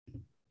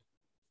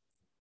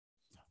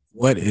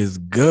What is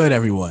good,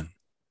 everyone?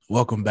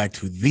 Welcome back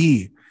to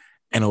the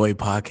NOA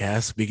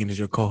podcast. Speaking as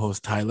your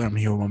co-host Tyler, I'm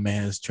here with my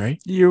man Trey.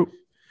 You.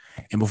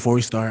 And before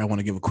we start, I want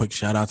to give a quick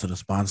shout out to the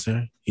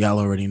sponsor. Y'all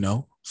already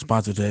know.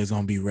 Sponsor today is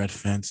going to be Red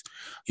Fence.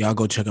 Y'all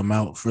go check them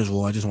out. First of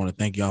all, I just want to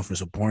thank y'all for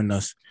supporting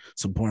us,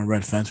 supporting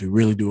Red Fence. We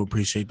really do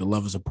appreciate the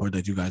love and support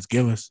that you guys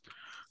give us.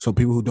 So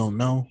people who don't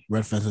know,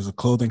 Red Fence is a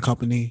clothing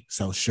company,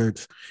 sells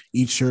shirts.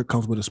 Each shirt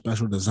comes with a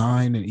special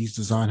design, and each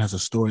design has a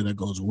story that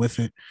goes with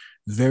it.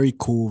 Very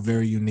cool,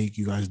 very unique.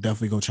 You guys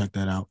definitely go check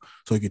that out.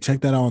 So you can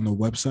check that out on the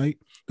website.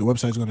 The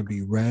website is going to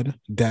be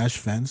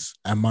red-fence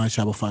at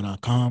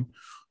myshopify.com.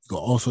 You can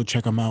also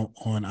check them out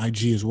on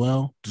IG as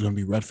well. It's going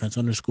to be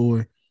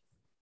redfence_.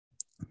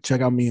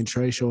 Check out me and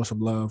Trey. Show us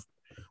some love.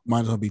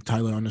 Mine's going to be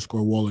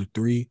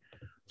Tyler_Waller3.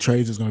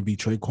 Trey's is going to be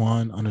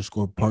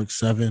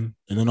Traquan_Park7. And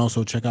then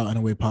also check out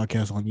NOA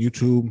Podcast on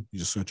YouTube. You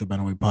just search up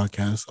NOA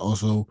Podcast.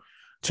 Also,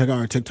 check out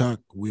our TikTok.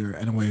 We're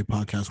NOA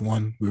Podcast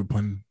 1. We were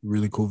putting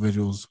really cool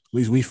visuals. At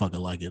least we fucking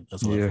like it.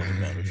 That's all that fucking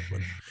matters. But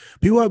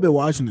people have been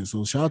watching it.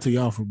 So shout out to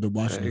y'all for been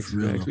watching it for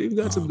real. We've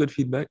got some good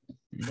feedback.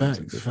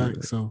 Facts.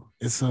 So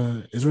it's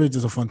really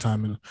just a fun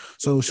time. And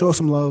so show us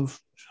some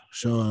love.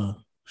 Show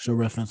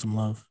Red Fence some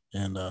love.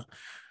 And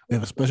we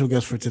have a special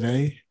guest for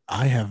today.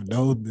 I have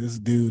known this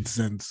dude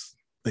since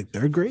like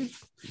third grade.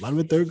 A lot of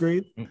it third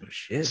grade. Oh,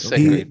 shit.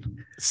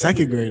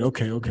 Second grade.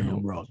 Okay,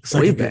 I'm wrong.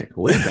 Way back.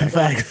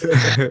 Facts.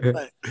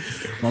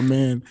 My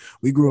man,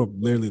 we grew up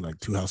literally like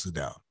two houses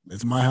down.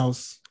 It's my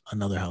house,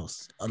 another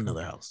house.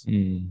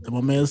 And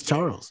my man's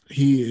Charles.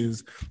 He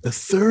is the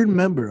third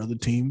member of the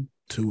team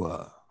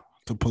to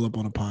pull up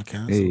on a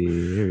podcast. Hey,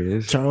 here it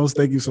is. Charles,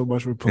 thank you so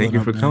much for pulling up.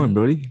 Thank you for coming,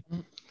 Brody.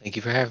 Thank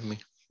you for having me.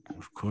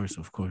 Of course.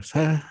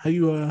 How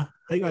you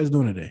guys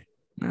doing today?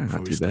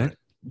 Not too bad.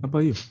 How about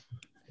you?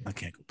 I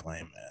can't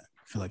complain, man.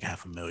 I feel like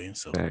 500,000.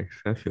 So thanks.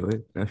 I feel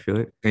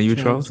it. And you,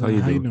 Charles, how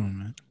you doing,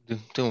 man?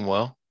 Doing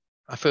well.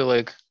 I feel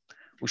like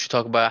we should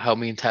talk about how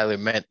me and Tyler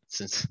met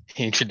since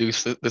he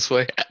introduced it this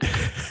way.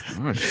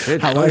 Oh,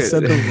 shit. How I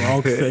said the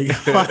wrong thing.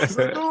 I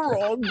said the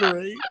wrong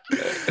grade.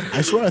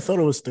 I swear I thought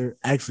it was third.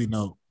 Actually,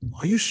 no.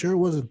 Are you sure it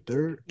wasn't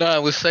third? No,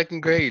 it was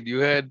second grade. You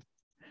had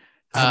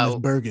Miss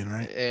Bergen,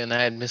 right? And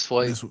I had Miss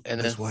White.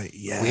 Miss White,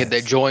 yeah. We had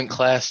that joint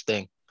class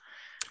thing.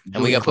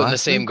 And we got put in the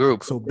same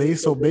group. So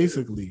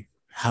basically,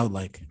 how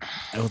like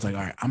I was like,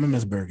 all right, I'm in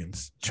Miss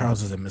Bergen's.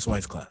 Charles is in Miss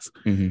White's class.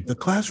 Mm-hmm. The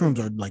classrooms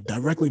are like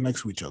directly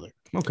next to each other.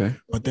 Okay.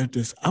 But they're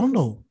just I don't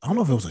know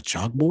if it was a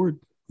chalkboard,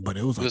 but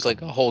it was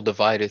like a whole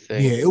divided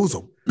thing. Yeah, it was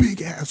a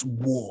big ass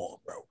wall,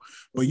 bro.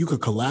 But you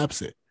could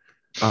collapse it.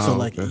 So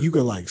like you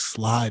could like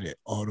slide it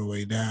all the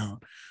way down.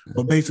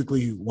 But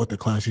basically what the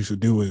class used to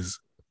do is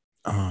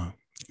it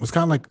was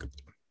kind of like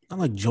not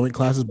like joint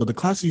classes, but the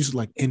classes used to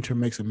like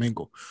intermix and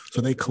mingle.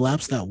 So they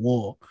collapse that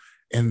wall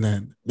and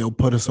then they'll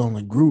put us on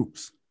like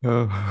groups.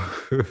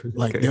 Oh, okay.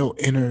 Like they'll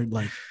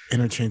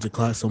interchange the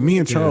class. So me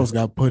and Charles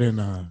got put in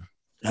the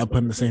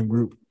same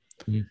group.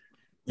 Mm-hmm.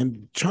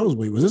 And Charles,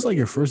 wait, was this like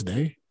your first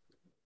day?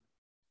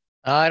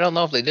 I don't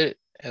know if they did it.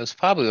 It was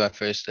probably my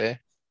first day.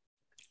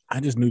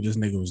 I just knew this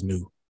nigga was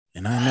new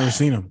and I had never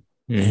seen him.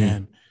 Mm-hmm.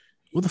 And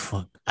what the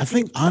fuck? I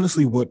think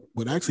honestly what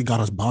actually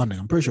got us bonding,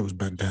 I'm pretty sure it was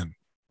Ben 10.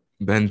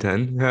 Ben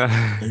 10?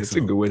 It's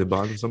a good way to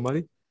bond with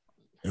somebody.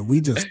 And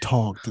we just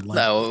talked like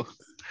No.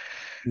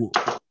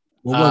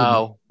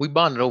 We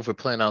bonded over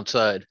playing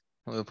outside.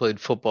 We played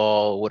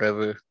football,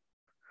 whatever.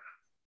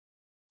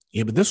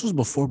 Yeah, but this was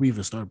before we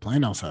even started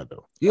playing outside,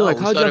 though. Yeah, like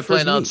we how started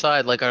playing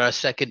outside like on our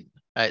second.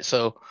 All right,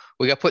 so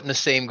we got put in the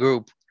same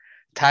group.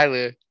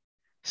 Tyler,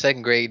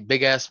 second grade,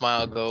 big ass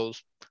smile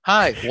goes,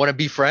 "Hi, want to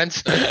be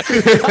friends?" That's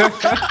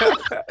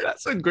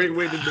a great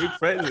way to make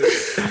friends.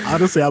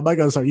 Honestly, I might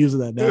gotta start using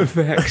that now.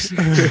 Facts.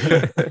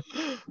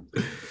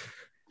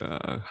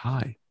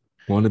 Hi,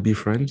 want to be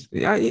friends?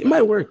 Yeah, it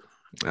might work.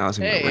 I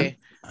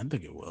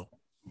think it will.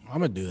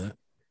 I'm gonna do that.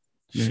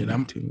 Shit,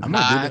 I'm gonna do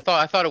that.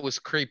 I thought it was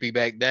creepy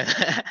back then.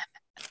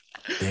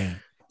 Damn.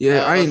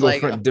 Yeah, I ain't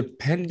like,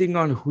 depending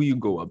on who you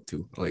go up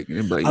to. Like,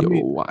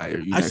 why are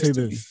you? I say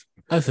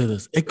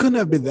this. It couldn't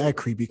have been that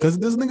creepy because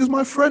this nigga's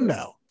my friend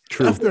now.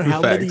 True. After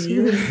how many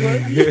years?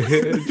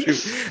 True.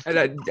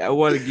 And I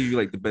want to give you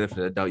like the benefit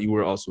of the doubt. You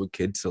were also a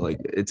kid, so like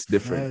it's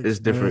different. It's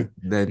different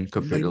than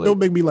compared to like. Don't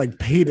make me like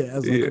paint it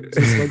as like,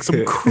 just like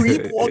some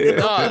creep walking.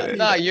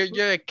 No,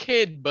 you're a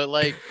kid, but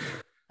like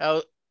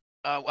I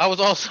was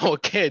also a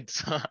kid.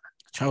 So.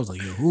 Charles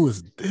like, yo, who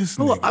is this?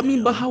 Well, nigga, I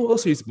mean, but how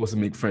else are you supposed to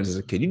make friends as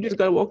a kid? You just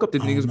gotta walk up to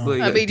niggas and be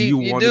like, I mean, do you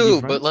want to be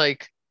friends? But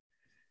like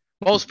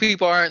most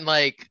people aren't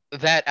like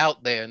that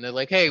out there, and they're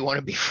like, "Hey, want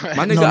to be friends?"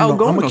 My nigga, I'm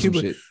gonna keep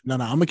it. I'm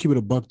gonna keep it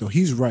a buck though.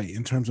 He's right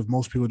in terms of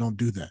most people don't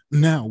do that.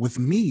 Now with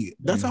me,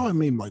 that's how I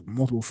made like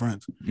multiple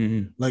friends.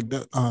 Mm-hmm. Like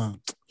that.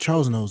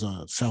 Charles knows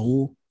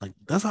Saul. Like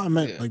that's how I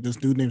met like this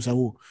dude named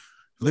Saul.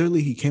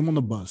 Literally, he came on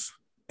the bus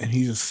and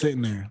he's just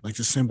sitting there, like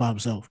just sitting by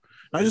himself.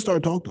 And I just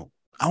started talking to him.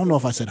 I don't know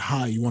if I said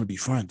hi, you want to be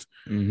friends,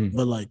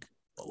 but like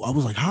I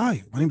was like,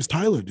 hi, my name is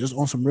Tyler, just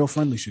on some real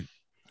friendly shit.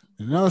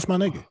 And now that's my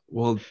nigga.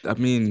 Well, I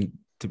mean,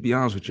 to be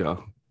honest with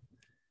y'all,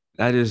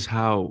 That is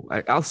how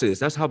I'll say this.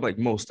 That's how like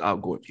most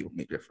outgoing people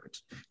make their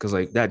friends. Because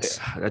like that's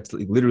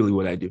like, literally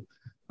what I do.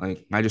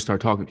 Like I just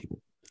start talking to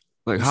people.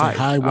 Like, You say, hi,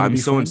 "Hi, wanna I'm be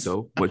so and friends?"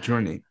 so. What's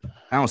your name?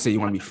 I don't say you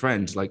want to be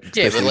friends. Like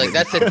Yeah, but especially like when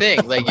that's the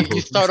thing. Like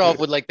you start off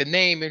with like the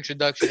name,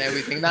 introduction,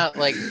 everything. Not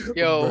like,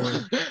 yo,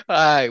 Bruh.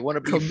 I want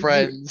to be Come-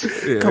 friends.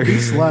 Cut me yeah.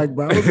 slack,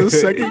 bro. I was in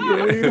second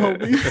grade,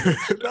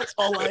 homie. That's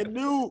all I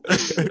knew.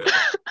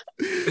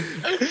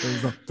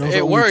 That was the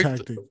It only worked.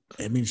 tactic.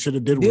 I mean, should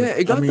have did Yeah, work.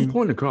 it got the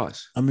point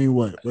across. I mean,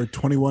 what? We're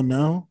 21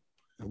 now.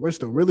 And we're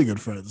still really good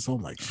friends. So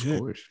I'm like, Of shit.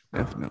 course,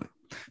 definitely.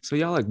 So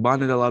y'all like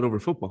bonded a lot over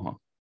football, huh?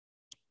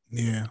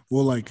 Yeah.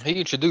 Well, like, He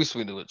introduced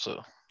me to it,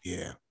 so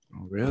yeah.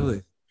 Oh,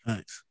 really?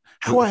 Thanks.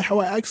 How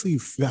I actually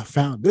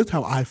found this.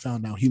 How I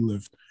found out he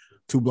lived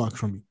 2 blocks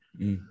from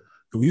me. Mm.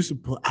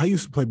 I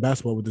used to play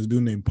basketball with this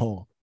dude named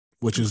Paul,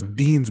 which is Okay.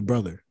 Dean's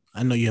brother.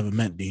 I know you haven't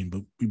met Dean,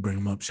 but we bring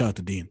him up. Shout out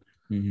to Dean.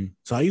 Mm-hmm.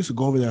 So I used to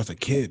go over there as a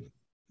kid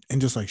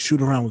and just like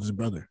shoot around with his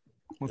brother.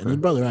 Okay. And his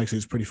brother actually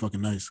is pretty fucking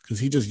nice because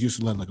he just used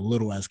to let like a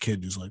little ass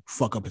kid just like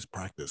fuck up his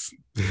practice,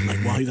 like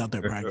while he's out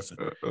there practicing.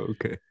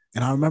 Okay.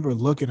 And I remember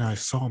looking and I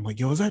saw him like,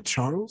 yo, is that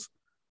Charles?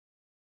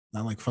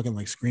 And I like fucking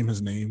like scream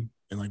his name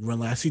and like run.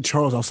 Like, I see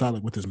Charles outside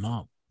like with his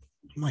mom.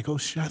 I'm like, oh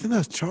shit, I think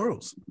that's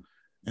Charles.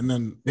 And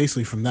then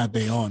basically from that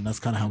day on, that's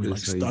kind of how we like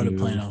That's how you started knew-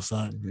 playing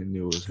outside. you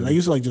knew it was And him. I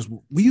used to like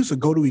we used to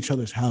go to each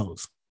other's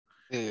house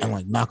yeah. and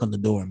like knock on the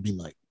door and be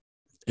like,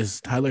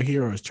 is Tyler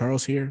here or is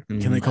Charles here?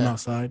 Can they come Yeah.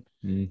 outside?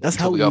 Mm. That's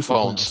Until how we we got used to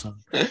play phones.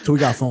 outside. So we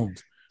got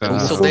phones. And we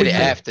still before we did it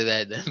had- after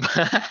that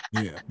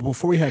then. Yeah.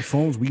 Before we had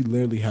phones, we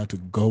literally had to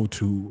go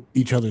to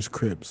each other's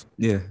cribs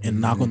Yeah.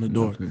 and knock on the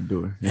door. Knock on the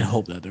door. and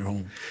hope that they're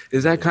home.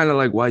 Is that kind of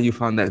like why you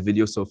found that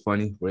video so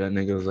funny? Where that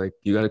nigga was like,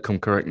 "You gotta come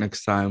correct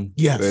next time."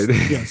 Yes, Right?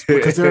 yes.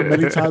 Because there are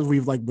many times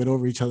we've like been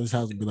over each other's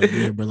house and be like,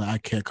 yeah, brother, I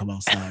can't come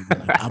outside.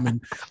 But, like,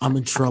 I'm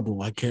in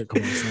trouble. I can't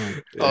come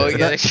outside. Oh yeah,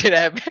 that shit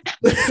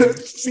happened.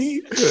 See,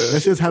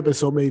 that shit's happened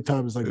so many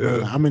times. Like,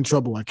 brother, I'm in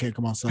trouble. I can't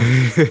come outside.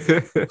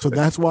 So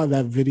that's why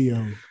that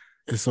video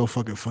is so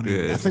fucking funny.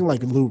 Yeah. I think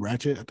like Lou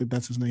Ratchet, I think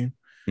that's his name.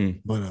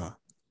 Mm. But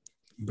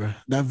bruh,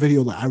 that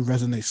video, like I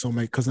resonate so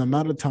much because the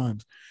amount of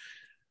times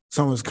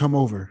someone's come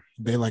over,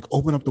 they like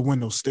open up the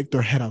window, stick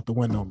their head out the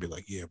window, and be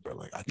like, "Yeah, bro,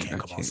 like I can't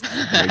come outside."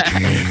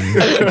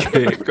 I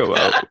can't come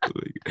out.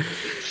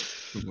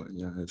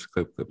 Yeah, that's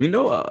clip. You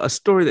know, a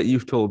story that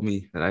you've told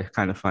me that I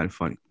kind of find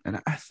funny, and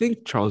I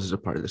think Charles is a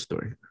part of the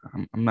story.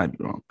 I might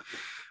be wrong,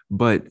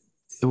 but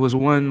it was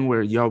one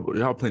where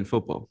y'all playing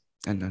football,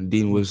 and then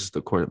Dean was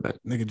the quarterback.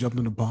 Nigga jumped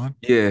in the pond.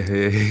 Yeah,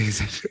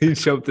 he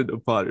jumped in the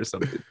pot or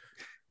something.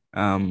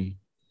 I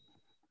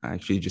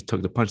actually just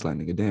took the punchline,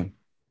 nigga. Damn.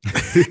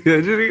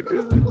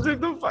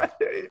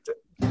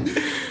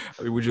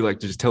 I mean, would you like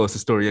to just tell us the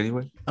story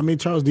anyway? I mean,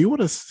 Charles, do you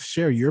want to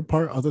share your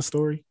part of the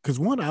story? Because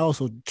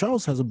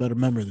Charles has a better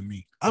memory than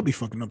me. I'll be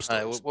fucking up All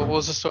right, stories. what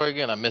was the story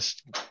again? I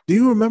missed. Do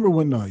you remember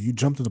when you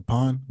jumped in the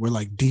pond where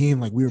like Dean,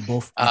 like we were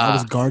both, like, I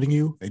was guarding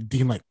you, and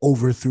Dean like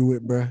overthrew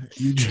it, bro?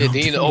 You Yeah, jumped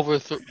Dean in.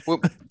 overthrew.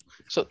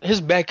 So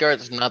his backyard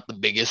is not the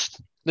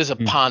biggest. There's a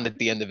pond at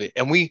the end of it,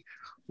 and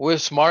we're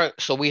smart,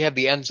 so we have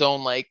the end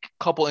zone like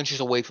a couple inches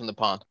away from the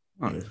pond.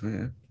 Oh,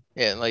 yeah.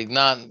 Yeah, like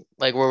not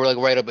like we're like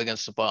right up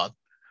against the pond.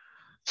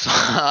 So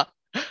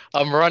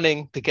I'm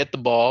running to get the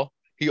ball.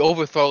 He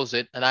overthrows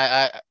it, and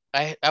I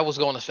was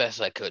going as fast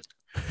as I could.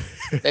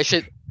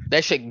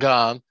 That shit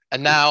gone,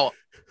 and now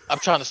I'm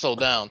trying to slow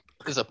down.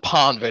 There's a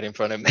pond right in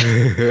front of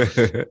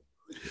me.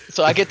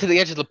 So I get to the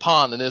edge of the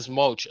pond, and there's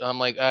mulch, and I'm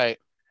like, all right.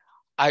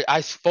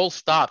 I full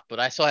stopped, but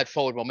I still had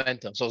forward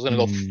momentum, so I was gonna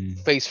go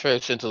face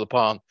first into the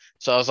pond.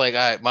 So I was like, all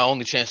right, my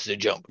only chance is to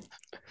jump.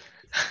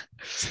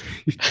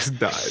 He just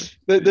died.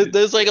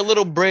 There's like a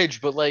little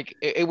bridge, but like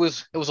it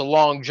was a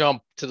long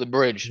jump to the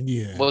bridge.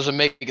 Yeah. Wasn't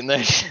making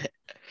that shit.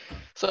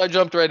 So I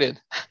jumped right in.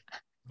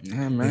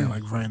 Yeah, man. Yeah,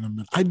 like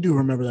random. I do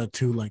remember that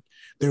too. Like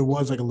there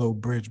was like a little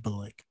bridge, but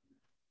like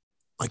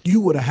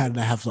you would have had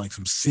to have like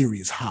some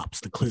serious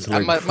hops to clear. I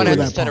might clear have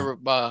to that set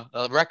pond.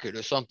 a record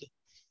or something.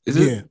 Is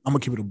it? Yeah, I'm gonna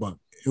keep it a buck.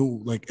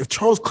 Like if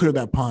Charles cleared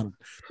that pond,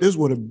 this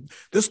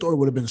story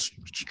would have been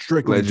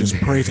strictly Legend.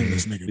 just praising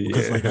this nigga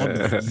because like I'd be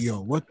like, Yeah.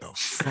 yo, what the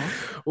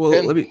fuck? Well,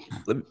 And-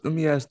 let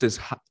me ask this: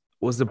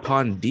 was the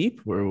pond deep,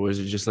 or was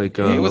it just like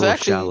it was little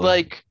actually shallow?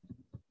 like,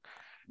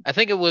 I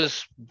think it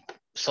was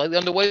slightly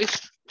under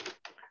waist.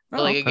 But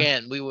Oh, like okay.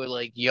 again, we were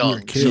like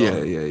young. kids.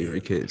 Yeah, you were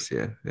kids.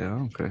 Yeah,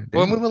 okay.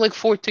 When we were like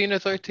 14 or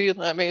 13,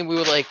 I mean, we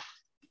were like,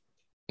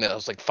 it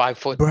was like 5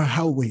 foot. Bro,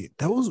 wait,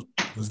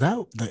 was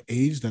that the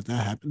age that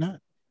happened at?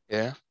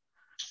 Yeah.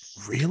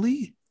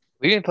 Really?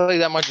 We didn't play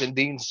that much in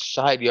Dean's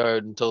side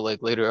yard until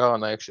like later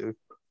on, actually,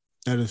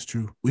 That is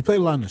true. We played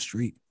a lot in the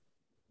street.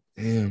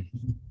 Damn.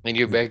 in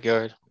your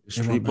backyard.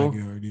 In my Street ball?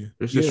 backyard, yeah.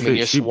 There's Yeah, just I mean, straight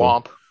your street ball.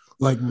 swamp.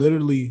 like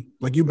literally,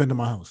 like you've been to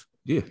my house.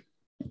 Yeah.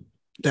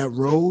 That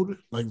road,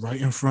 like right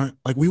in front,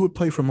 like we would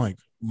play from like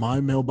my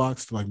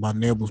mailbox to like my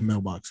neighbor's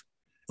mailbox.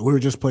 And we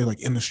would just play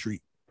like in the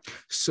street.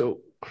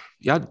 So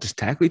y'all just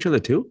tackle each other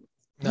too?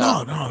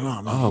 No.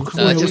 Oh,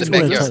 No, it's in the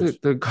backyard.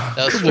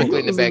 That was strictly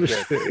in the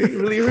backyard.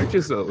 You really hurt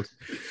yourselves.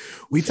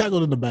 We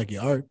tackled in the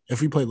backyard. If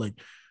we played like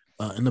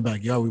in the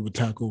backyard, we would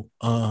tackle.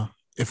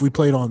 If we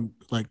played on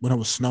like when it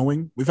was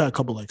snowing, we've had a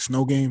couple like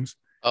snow games.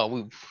 Oh,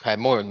 we had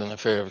more than a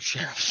fair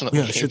share of snow We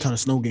had a shit games. ton of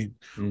snow games.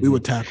 We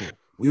would tackle.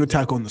 We would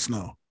tackle in the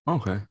snow.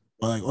 Okay.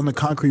 But like on the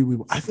concrete,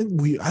 I think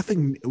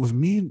it was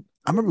me.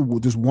 I remember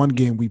this one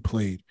game we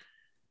played.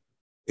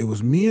 It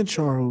was me and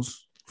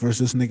Charles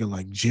versus this nigga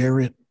like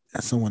Jarrett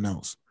and someone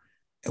else.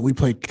 And we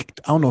played,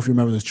 I don't know if you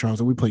remember this, Charles,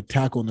 and we played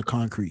tackle in the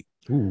concrete.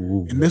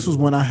 Ooh. And this was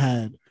when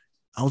I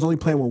was only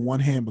playing with one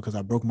hand because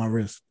I broke my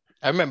wrist.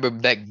 I remember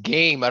that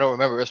game. I don't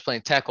remember us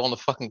playing tackle on the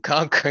fucking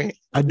concrete.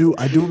 I do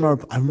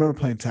remember. I remember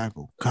playing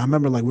tackle. I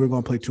remember like we were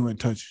gonna play 2-hand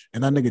touch,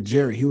 and that nigga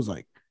Jerry, he was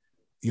like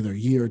either a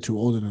year or two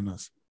older than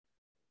us.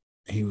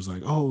 And he was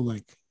like, "Oh,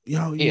 like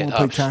yo, you want to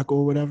play tackle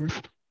or whatever?"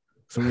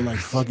 So we're like,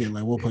 "Fuck it,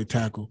 like we'll play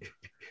tackle."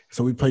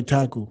 So we played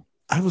tackle.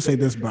 I would say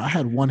this, bro. I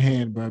had one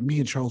hand, bro. Me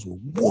and Charles were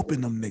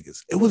whooping them niggas.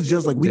 It was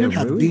just like we didn't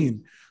have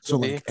Dean, so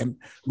like, and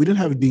we didn't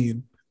have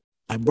Dean.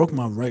 I broke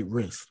my right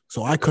wrist,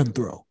 so I couldn't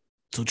throw.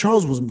 So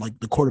Charles was like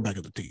the quarterback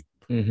of the team.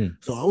 Mm-hmm.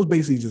 So I was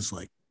basically just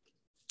like,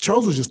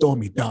 Charles was just throwing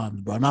me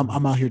dimes, bro. And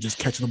I'm out here just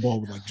catching the ball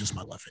with like just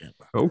my left hand,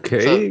 bro.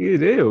 Okay,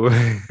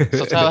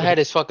 so Tyler had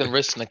his fucking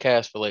wrist in the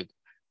cast for like,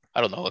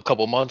 I don't know, a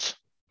couple months.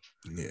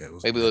 Yeah, it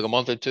was maybe like a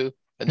month or two.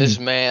 And this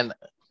man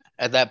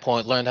at that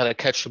point learned how to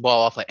catch the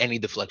ball off like any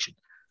deflection.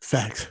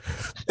 Facts.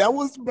 That's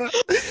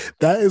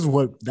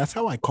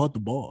how I caught the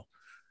ball.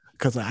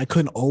 Because like, I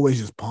couldn't always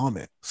just palm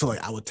it. So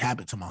like I would tap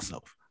it to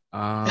myself.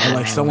 And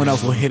like someone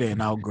else will hit it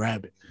and I'll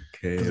grab it.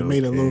 Because it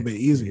made it a little bit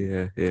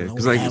easier. Yeah.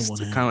 Because like it's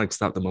kind of like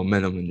stop the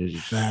momentum and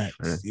just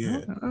facts.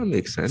 Yeah. That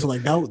makes sense. So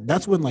like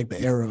that's when like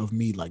the era of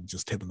me like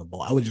just tipping the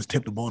ball. I would just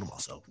tip the ball to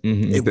myself.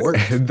 Mm-hmm. It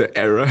worked. The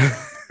era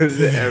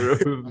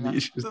of me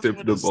just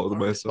tipping the ball to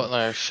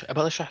myself.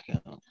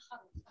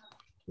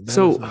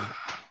 So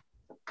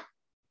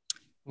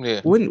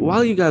yeah.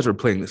 While you guys were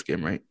playing this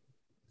game, right?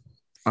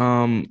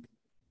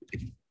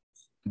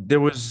 There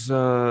was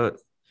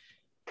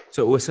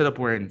so it was set up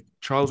wherein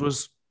Charles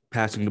was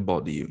passing the ball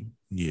to you.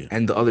 Yeah.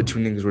 And the other two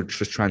niggas were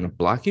just trying to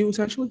block you,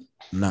 essentially?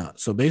 Nah.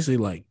 So basically,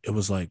 like, it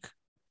was like,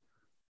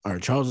 all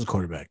right, Charles is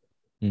quarterback.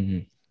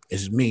 Mm-hmm.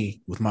 It's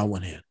me with my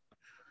one hand.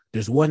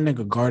 There's one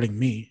nigga guarding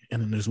me, and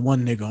then there's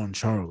one nigga on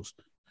Charles.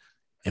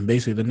 And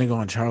basically, the nigga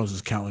on Charles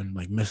is counting,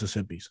 like,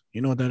 Mississippi's.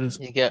 You know what that is?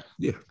 Yeah.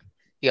 Yeah.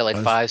 Yeah, like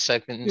 5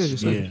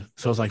 seconds. Yeah.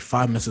 So it's like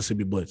 5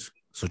 Mississippi blitz.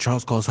 So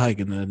Charles calls hike,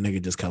 and then the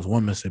nigga just counts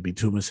 1 Mississippi,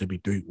 2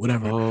 Mississippi, 3,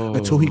 whatever,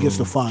 until he gets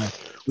to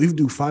 5. We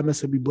do 5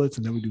 Mississippi blitz,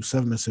 and then we do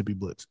 7 Mississippi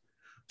blitz.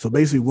 So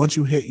basically, once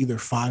you hit either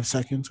 5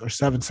 seconds or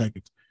 7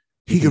 seconds,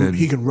 he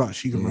can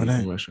rush. He can run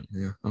in.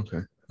 Yeah. Okay.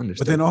 Understand.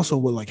 But then also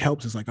what like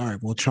helps is like, all right,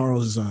 well,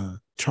 Charles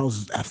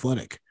is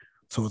athletic.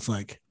 So it's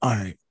like, all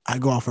right, I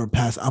go off for a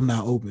pass, I'm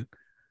not open.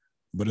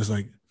 But it's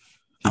like,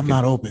 I'm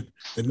not open.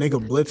 The nigga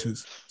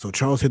blitzes. So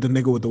Charles hit the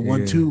nigga with the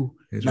 1-2.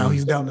 Now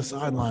he's down the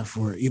sideline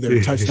for either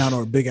a touchdown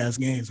or a big ass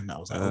gains. And I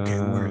was like, okay,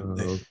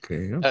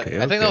 okay.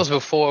 I think that was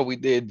before we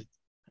did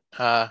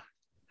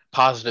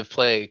positive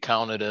play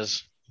counted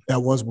as. That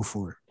was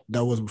before.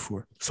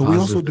 So we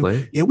also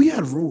do. Yeah, we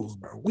had rules,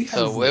 bro.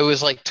 It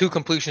was like 2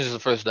 completions is the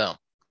first down.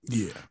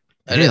 Yeah.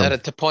 And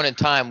at a point in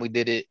time, we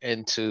did it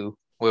into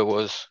where it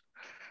was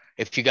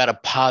if you got a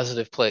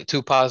positive play,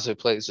 2 positive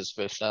plays, it's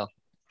first down.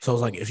 So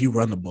it's like if you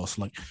run the ball,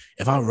 so like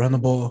if I run the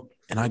ball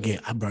and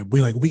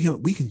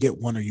we can get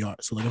 1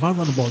 yard. So like if I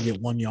run the ball and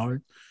get 1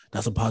 yard,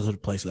 that's a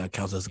positive play. So that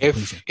counts as a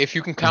completion. If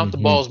you can count the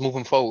balls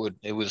moving forward,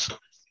 it was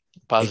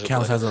positive. It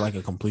counts play. as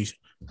a completion.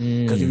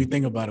 Because if you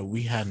think about it,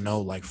 we had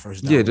no like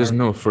first down. Yeah, there's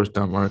no first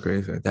down mark or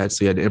anything like that.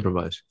 So you had to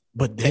improvise.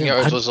 But 10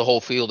 yards was the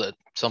whole field at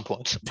some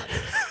points.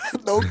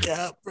 No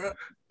cap, bro.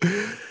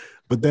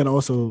 But then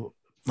also,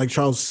 like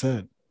Charles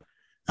said,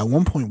 at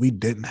one point we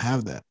didn't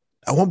have that.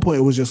 At one point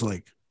it was just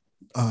like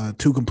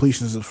 2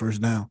 completions of first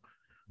down.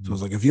 So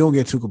it's like if you don't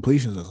get 2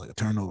 completions, it's like a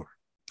turnover.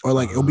 Or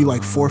like it'll be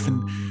like 4th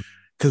and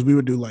because we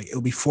would do like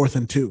it'll be 4th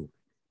and 2.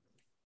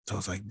 So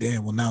it's like,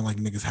 damn, well now like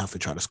niggas have to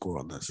try to score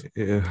on this.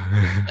 Yeah.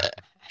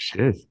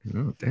 Shit.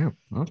 Oh, damn.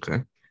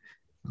 Okay.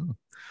 Oh.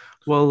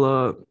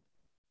 Well,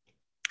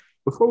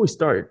 before we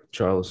start,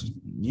 Charles,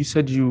 you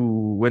said you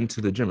went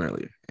to the gym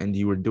earlier and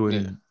you were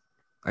doing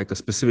like a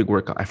specific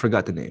workout. I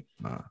forgot the name.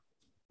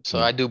 So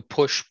I do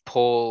push,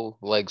 pull,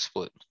 leg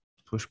split.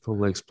 Push, pull,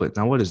 leg split.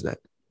 Now, what is that?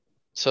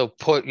 So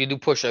you do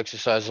push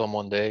exercises on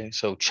one day.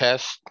 So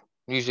chest,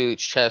 usually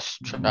it's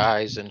chest,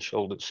 thighs, and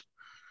shoulders.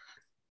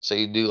 So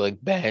you do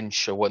like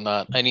bench or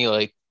whatnot.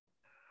 You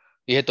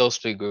hit those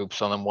 3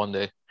 groups on them one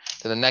day.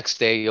 Then the next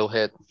day you'll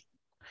hit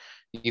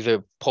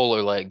either pull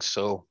or legs.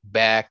 So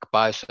back,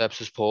 biceps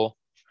is pull,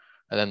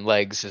 and then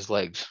legs is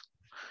legs.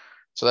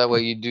 So that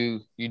way you do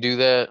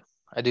that.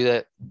 I do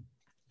that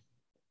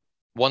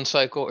 1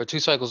 cycle or 2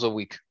 cycles a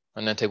week,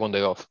 and then take 1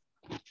 day off.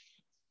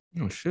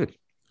 Oh shit.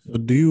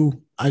 So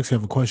I actually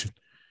have a question.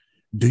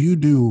 Do you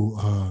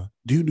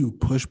do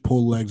push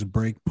pull legs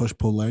break push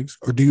pull legs,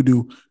 or do you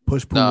do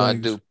push pull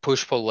legs? No, I do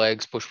push pull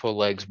legs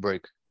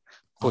break,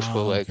 push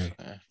pull legs. Okay.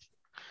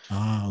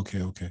 Yeah.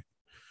 Okay.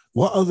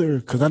 What other?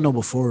 Because I know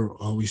before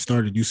we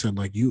started, you said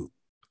like you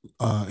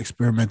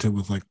experimented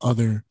with like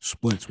other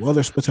splits. What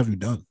other splits have you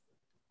done?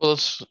 Well,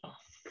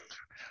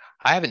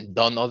 I haven't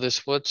done other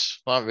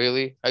splits, not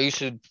really. I used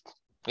to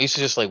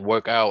just like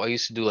work out. I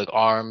used to do like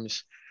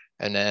arms,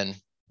 and then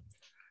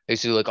I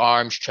used to do like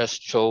arms,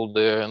 chest,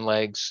 shoulder, and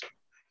legs.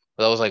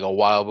 But that was like a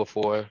while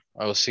before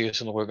I was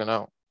serious in working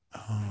out.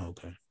 Oh,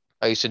 okay.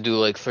 I used to do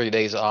like 3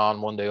 days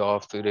on, 1 day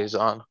off, 3 days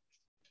on.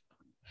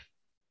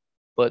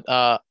 But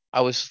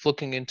I was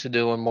looking into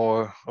doing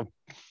more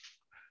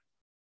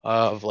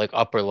of like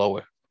upper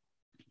lower.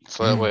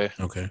 So that way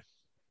Okay.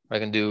 I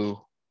can do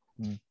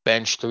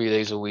bench 3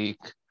 days a week,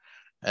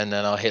 and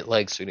then I'll hit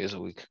legs 3 days a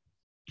week.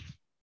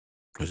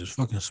 Because it's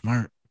fucking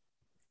smart.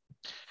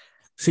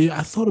 See,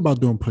 I thought about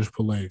doing push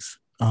pull legs.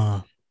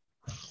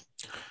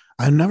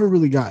 I never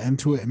really got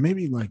into it, and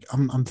maybe like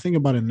I'm thinking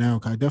about it now.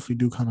 Cause I definitely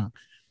do kind of.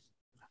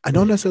 I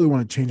don't necessarily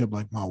want to change up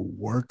like my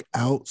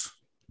workouts.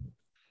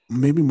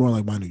 Maybe more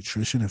like my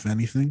nutrition, if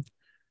anything.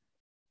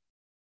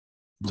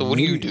 But So what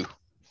do you maybe do?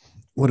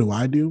 what do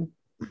I do?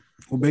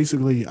 Well,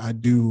 basically, I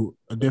do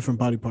a different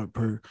body part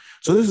per.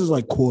 So this is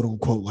like quote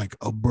unquote like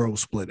a bro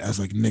split, as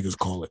like niggas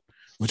call it,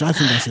 which I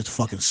think that shit's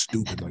fucking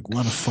stupid. Like,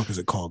 why the fuck is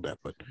it called that?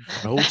 But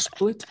Bro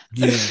split?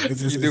 yeah,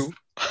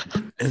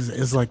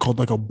 it's like called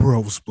like a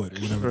bro split,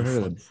 whatever Never the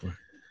heard fuck. that before.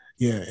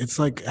 Yeah, it's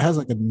like it has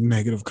like a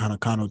negative kind of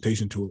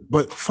connotation to it.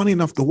 But funny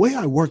enough, the way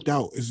I worked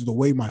out is the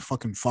way my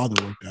fucking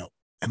father worked out.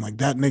 And like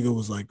that nigga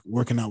was like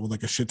working out with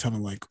like a shit ton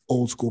of like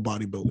old school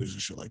bodybuilders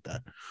and shit like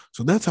that.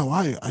 So that's how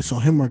I saw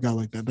him work out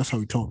like that. That's how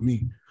he taught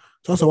me.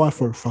 So that's how I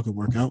fucking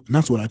work out. And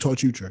that's what I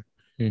taught you, Trey.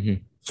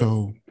 Mm-hmm.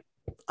 So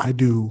I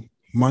do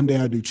Monday,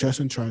 I do chest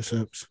and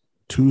triceps.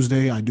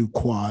 Tuesday, I do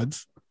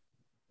quads.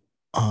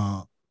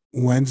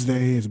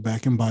 Wednesday is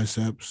back and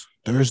biceps.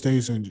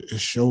 Thursdays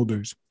is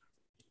shoulders.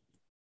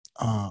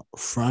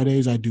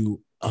 Fridays I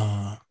do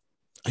I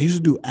used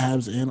to do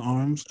abs and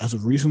arms. As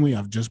of recently,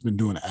 I've just been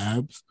doing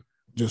abs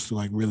just to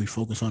like really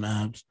focus on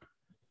abs.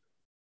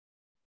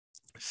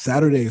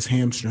 Saturday is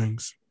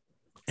hamstrings.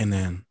 And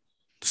then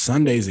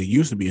Sundays, it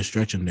used to be a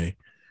stretching day,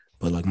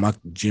 but like my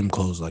gym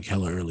closed like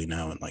hella early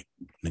now and like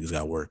niggas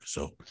got work.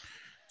 So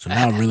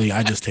now really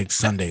I just take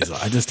Sundays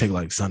off. I just take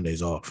like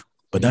Sundays off.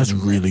 But that's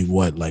really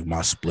what like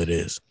my split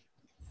is.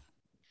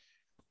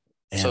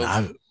 And So- what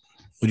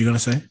are you gonna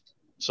say?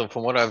 So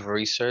from what I've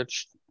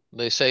researched,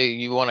 they say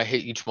you want to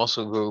hit each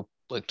muscle group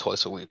like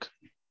twice a week.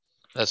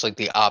 That's like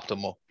the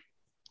optimal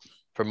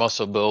for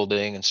muscle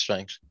building and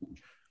strength.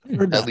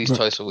 At least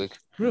twice a week.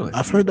 Really?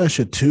 I've heard that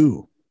shit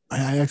too.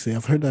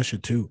 I've heard that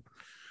shit too.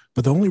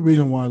 But the only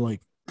reason why,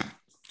 like,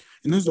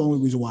 and this is the only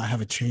reason why I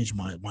haven't changed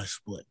my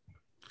split.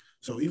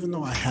 So even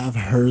though I have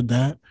heard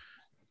that,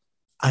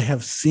 I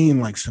have seen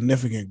like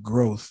significant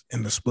growth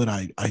in the split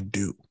I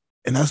do.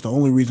 And that's the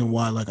only reason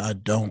why like I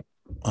don't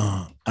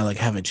I like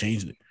haven't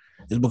changed it.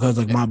 It's because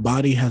like my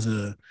body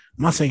I'm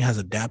not saying has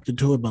adapted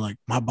to it, but like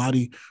my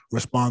body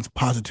responds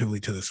positively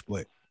to the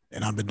split.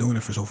 And I've been doing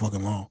it for so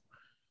fucking long.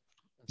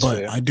 That's But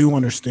fair. I do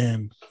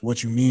understand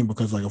what you mean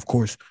because, like, of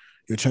course,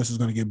 your chest is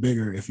going to get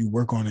bigger if you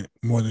work on it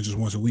more than just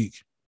once a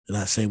week. And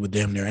that's same with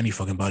damn near any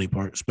fucking body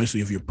part,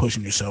 especially if you're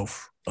pushing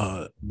yourself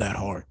that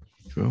hard.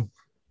 True.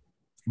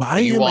 But I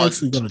You am want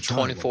actually going to try.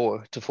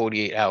 24 to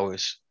 48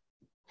 hours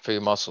for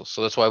your muscles.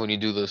 So that's why when you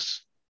do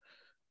this,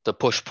 the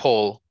push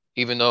pull,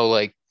 even though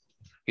like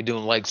you're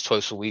doing legs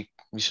twice a week,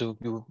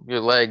 your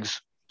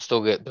legs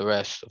still get the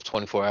rest of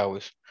 24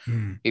 hours,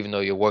 even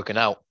though you're working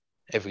out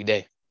every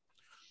day.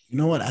 You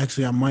know what?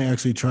 Actually, I might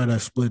actually try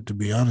that split, to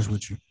be honest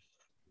with you.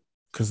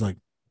 Because, like,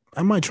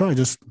 I might try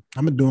just,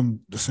 I've been doing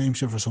the same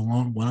shit for so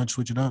long. Why not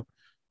switch it up?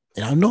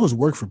 And I know it's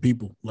worked for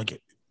people.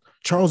 Like,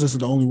 Charles isn't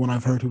the only one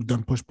I've heard who's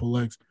done push-pull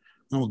legs.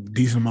 I know a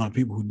decent amount of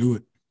people who do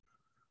it.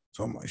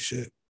 So I'm like,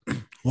 shit,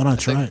 why not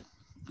try it?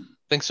 I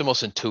think it's the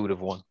most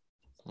intuitive one.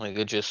 Like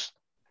it just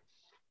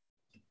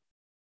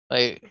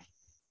like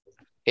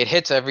it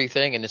hits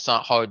everything and it's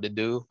not hard to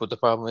do. But the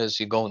problem is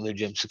you go in the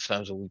gym 6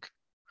 times a week.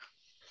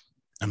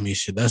 I mean,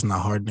 shit, that's not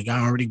hard. Nigga,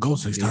 I already go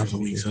 6 times a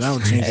week, so that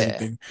would change Yeah.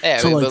 everything. Yeah,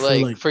 So, like, but for,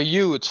 like like- for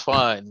you, it's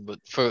fine. But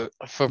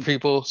for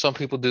people, some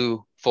people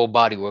do full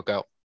body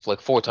workout like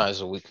 4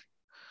 times a week.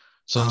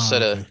 So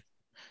instead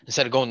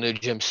of going to the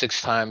gym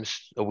 6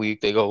 times a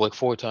week, they go like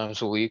 4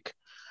 times a week,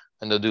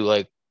 and they'll do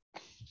like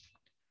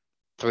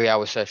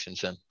 3-hour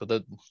sessions then.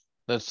 But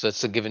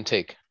that's a give and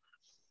take.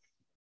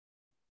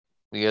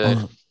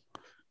 Yeah,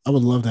 I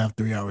would love to have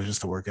 3 hours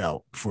just to work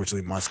out.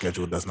 Fortunately, my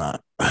schedule does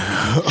not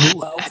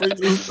allow for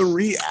just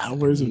 3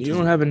 hours. You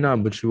don't have it now,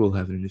 but you will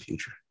have it in the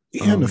future.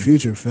 Yeah, in the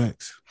future,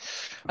 facts.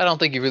 I don't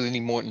think you really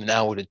need more than an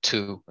hour to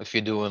 2 if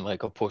you're doing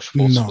like a push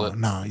full split.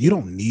 No, you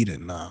don't need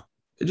it. Nah.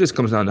 It just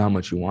comes down to how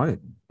much you want it,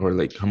 or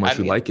like how much I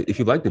you mean- like it. If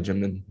you like the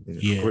gym, then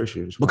Yeah. of course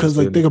you just wanna Because,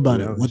 stay like, in think the about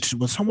 3 it. hours.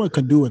 What someone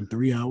could do in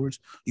 3 hours,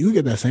 you can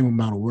get that same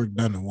amount of work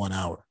done in 1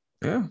 hour.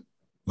 Yeah.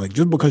 Like,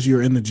 just because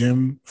you're in the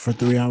gym for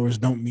 3 hours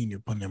don't mean you're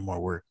putting in more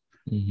work.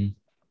 Mm-hmm.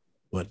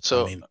 But,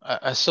 So I mean,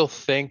 I still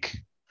think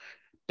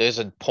there's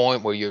a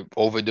point where you're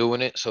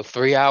overdoing it. So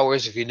 3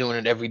 hours, if you're doing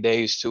it every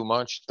day, is too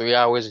much. 3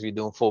 hours, if you're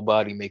doing full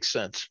body, makes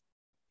sense.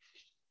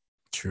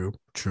 True.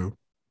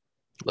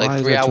 Like Why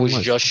is three that too hours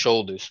much? just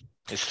shoulders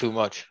is too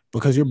much.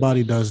 Because your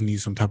body does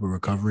need some type of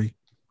recovery.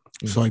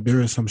 So like there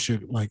is some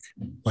shit like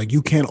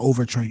you can't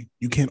overtrain.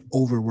 You can't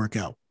overwork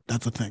out.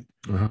 That's the thing.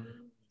 Uh-huh.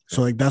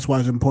 So like that's why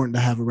it's important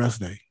to have a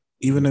rest day.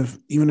 Even if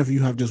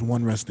you have just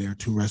one rest day or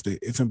two rest day,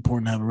 it's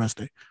important to have a rest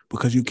day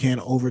because you can't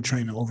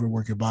overtrain and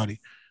overwork your body,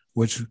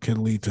 which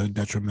can lead to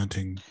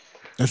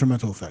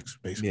detrimental effects,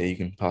 basically. Yeah, you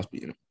can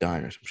possibly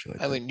dying or some shit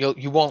like I that. mean,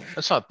 you won't.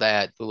 It's not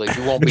that, but like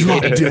you won't be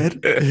Drop hitting. dead.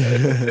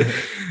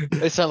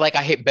 It's not like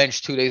I hit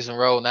bench 2 days in a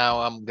row.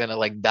 Now I'm gonna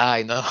like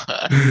die. No.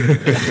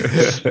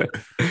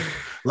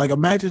 Like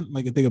imagine,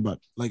 like think about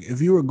it. Like if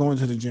you were going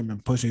to the gym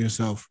and pushing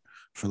yourself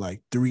for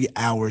like 3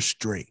 hours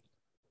straight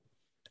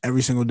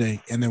every single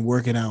day and then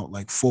working out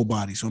like full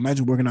body. So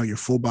imagine working out your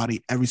full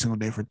body every single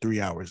day for 3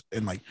 hours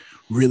and like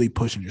really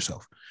pushing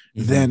yourself.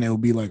 Mhm. Then it will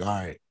be like, all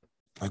right,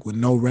 like with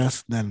no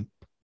rest, then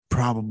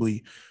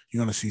probably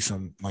you're gonna see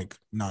some like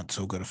not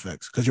so good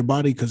effects. Because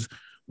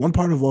one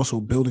part of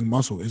also building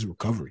muscle is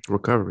recovery.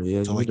 Recovery,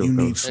 yeah. So like to you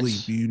need recover.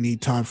 sleep. You need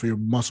time for your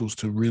muscles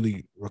to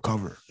really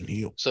recover and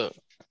heal. So,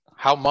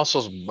 how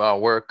muscles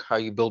work, how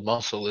you build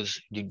muscle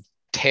is you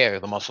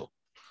tear the muscle.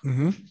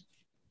 Mm-hmm.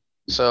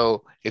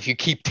 So if you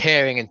keep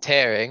tearing and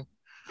tearing,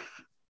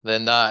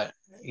 then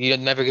you're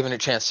never given a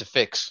chance to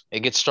fix.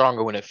 It gets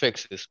stronger when it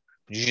fixes.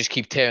 But you just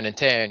keep tearing and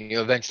tearing, you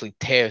eventually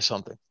tear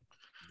something.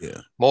 Yeah.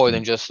 More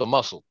than just the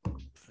muscle.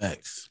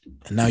 Facts.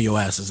 And now your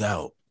ass is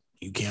out.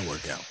 You can't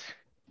work out.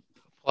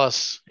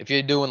 Plus, if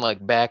you're doing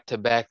like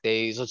back-to-back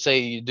days, let's say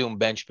you're doing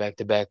bench back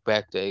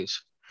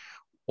days.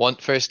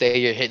 First day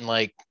you're hitting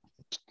like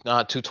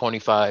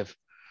 225.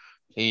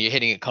 You're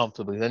hitting it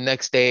comfortably. The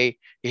next day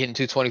you're hitting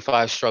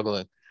 225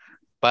 struggling.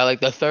 By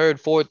like the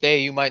third, fourth day,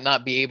 you might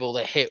not be able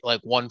to hit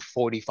like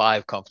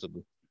 145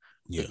 comfortably.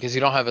 Yeah. Because you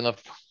don't have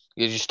enough.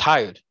 You're just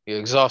tired. You're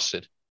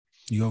exhausted.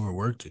 You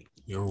overworked it.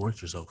 You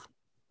overworked yourself.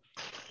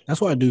 That's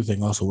why I do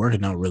think also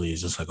working out really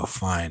is just like a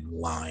fine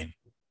line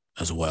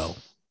as well.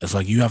 It's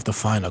like you have to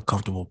find a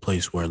comfortable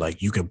place where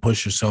like you can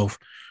push yourself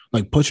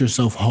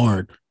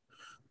hard,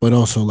 but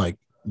also like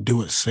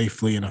do it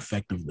safely and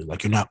effectively.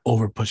 Like you're not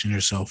over pushing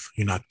yourself.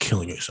 You're not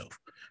killing yourself.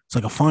 It's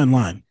like a fine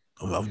line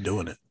of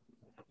doing it.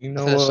 You I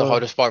know, think that's the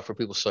hardest part for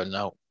people starting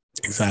out.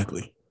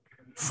 Exactly.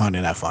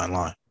 Finding that fine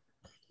line.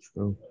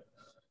 true.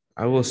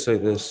 I will say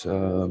this: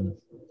 a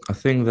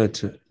thing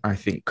that I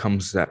think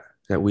comes that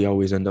we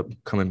always end up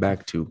coming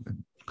back to,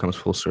 comes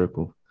full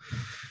circle,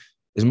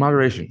 is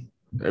moderation.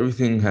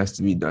 Everything has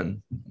to be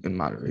done in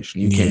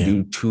moderation. You can't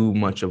do too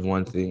much of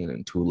one thing and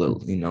then too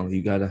little. You know,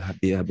 you gotta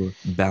be able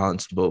to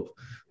balance both.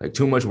 Like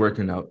too much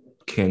working out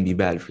can be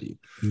bad for you,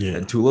 Yeah.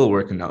 and too little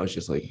working out is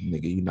just like,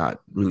 nigga, you're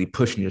not really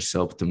pushing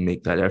yourself to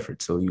make that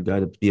effort. So you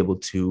gotta be able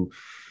to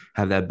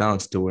have that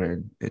balance to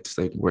where it's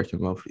like working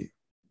well for you.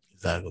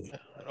 Exactly.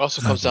 It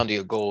also comes down to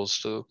your goals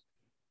too.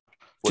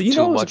 What you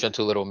know, too much and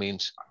too little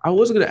means. I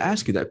was gonna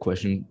ask you that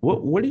question.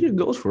 What are your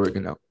goals for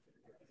working out?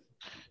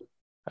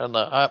 I don't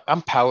know.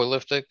 I'm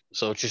powerlifting,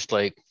 so it's just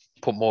like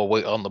put more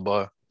weight on the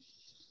bar.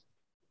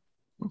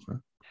 Okay.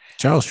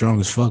 Charles strong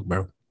as fuck,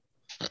 bro.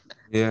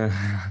 Yeah,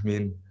 I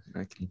mean,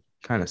 I can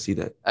kind of see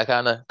that. I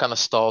kind of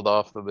stalled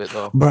off a bit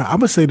though. Bro, I'm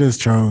gonna say this,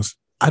 Charles.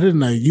 I didn't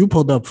know you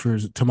pulled up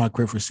to my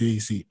crib for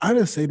CAC. I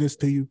didn't say this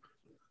to you.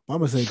 I'm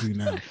gonna say it to you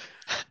now.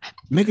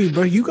 Nigga,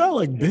 bro, you got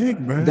like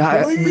big, bro.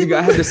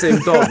 I had the same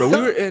thought, bro.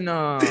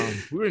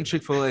 We were in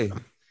Chick-fil-A.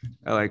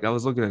 I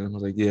was looking at him. I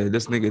was like, yeah,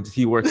 this nigga,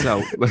 he works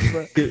out.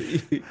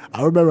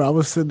 I remember I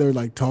was sitting there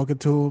like talking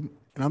to him,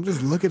 and I'm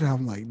just looking at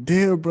him like,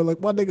 damn, bro,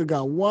 like my nigga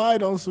got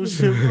wide on some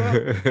shit,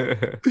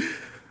 bro.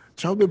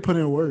 Charles been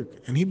putting in work,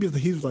 and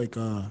he's like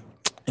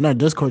in our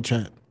Discord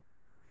chat,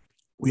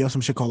 we have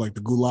some shit called like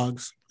the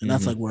gulags, and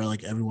that's like where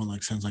like everyone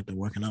like sends like the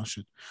working out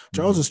shit.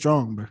 Charles is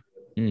strong, bro.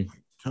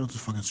 Charles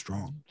is fucking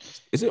strong.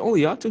 Is it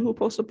only y'all two who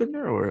post up in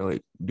there, or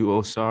like do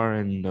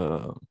Osar and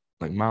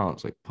like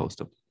Miles like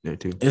post up there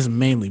too? It's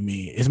mainly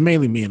me. It's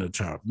mainly me and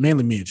Charles.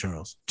 Mainly me and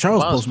Charles.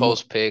 Charles Miles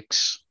posts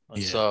pics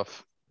and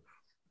stuff.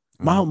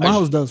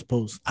 Miles does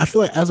post. I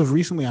feel like as of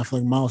recently, I feel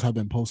like Miles have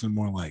been posting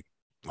more like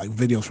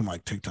videos from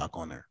like TikTok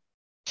on there.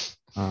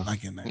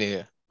 Like in there.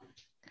 Yeah.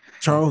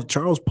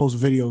 Charles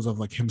posts videos of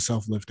like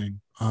himself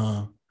lifting.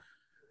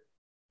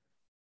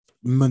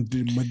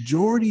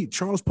 Majority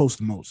Charles posts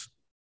the most.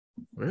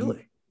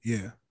 Really?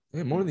 Yeah.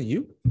 Yeah, more than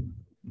you?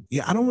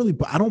 Yeah, I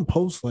don't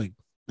post like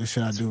the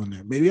shit I do in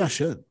there. Maybe I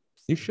should.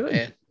 You should.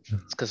 Yeah.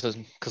 It's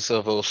because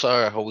of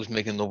Osara always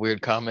making the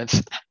weird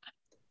comments.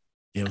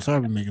 Yeah, I'm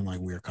sorry for making like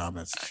weird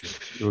comments and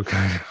shit. What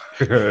kind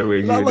of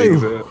wait,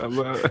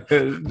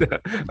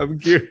 I'm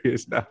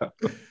curious now.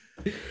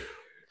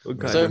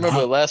 So I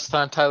remember the last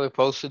time Tyler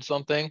posted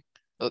something.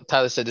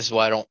 Tyler said, "This is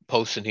why I don't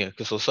post in here,"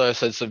 because Osara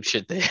said some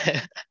shit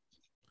there.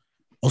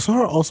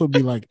 Osara also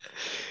be like,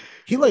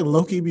 he like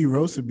low-key be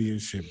roasted me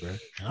and shit, bro.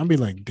 And I'll be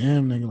like,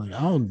 damn, nigga, like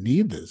I don't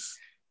need this.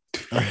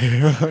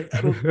 I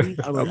I'm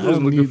just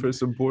don't looking need. for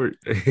support.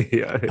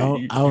 Yeah, I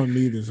don't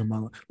need this in my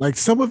life. Like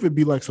some of it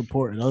be like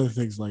support, and other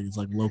things like it's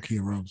like low key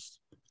roast.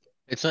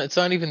 It's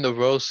not even the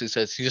roast he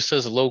says. He just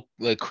says low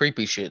like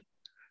creepy shit.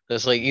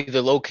 That's like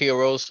either low key a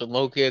roast or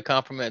low key a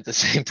compliment at the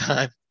same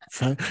time.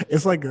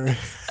 It's like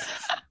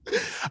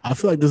I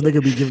feel like this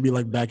nigga be giving me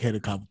like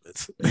backhanded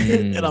compliments,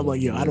 and I'm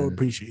like, yo, I don't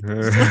appreciate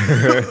this.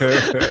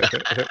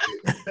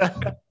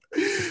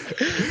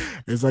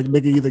 It's like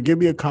nigga, either give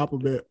me a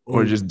compliment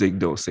or just dig.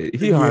 Don't say it.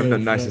 If you don't have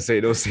nothing nice to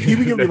say, don't say it. He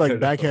be giving me like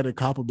backhanded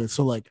compliments.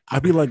 So like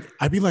I'd be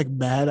like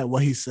mad at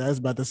what he says,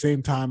 but at the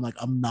same time, like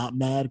I'm not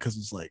mad because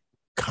it's like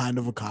kind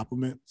of a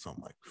compliment. So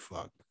I'm like,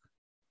 fuck.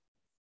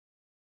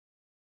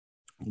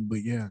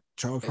 But yeah,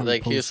 Charles.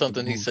 Like here's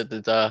something he said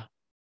that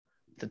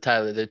to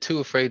Tyler. They're too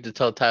afraid to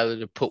tell Tyler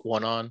to put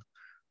one on.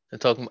 They're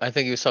talking. I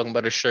think he was talking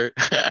about a shirt.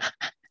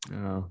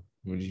 Were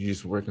you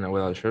just working out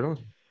without a shirt on?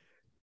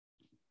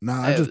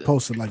 Nah, I just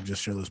posted like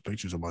just shirtless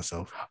pictures of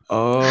myself.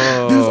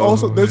 Oh,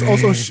 there's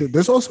also shit.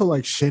 There's also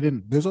like shit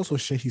in. There's also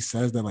shit he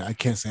says that like I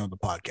can't say on the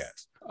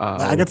podcast.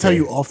 Like, I can tell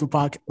you off the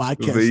podcast, but I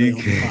can't say on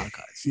the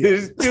podcast. Yeah.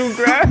 It's too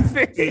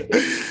graphic. Like,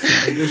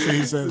 this shit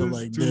he says, I'm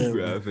like,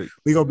 damn,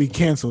 we gonna be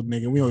canceled,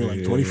 nigga. We only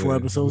like 24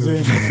 episodes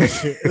in.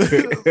 Shit.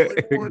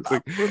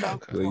 We're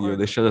not yo,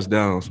 they shut us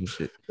down on some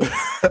shit.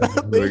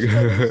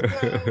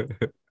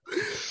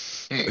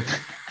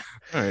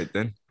 All right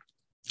then.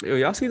 Yo,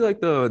 y'all see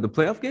like the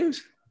playoff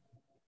games?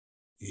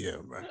 Yeah,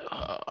 bro.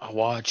 I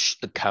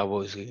watched the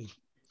Cowboys game.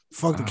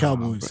 Fuck the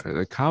Cowboys. Bro,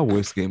 the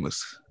Cowboys game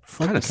was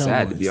kind of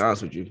sad, to be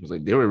honest with you. It was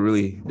like they're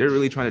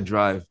really trying to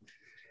drive,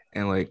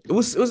 and like it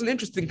was an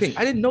interesting thing.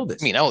 I didn't know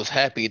this. I mean, I was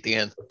happy at the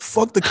end.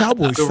 Fuck the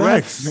Cowboys. The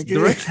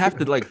refs have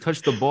to like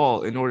touch the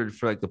ball in order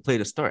for like the play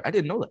to start. I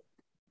didn't know that.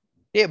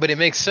 Yeah, but it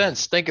makes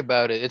sense. Think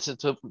about it. It's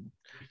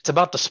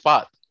about the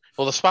spot.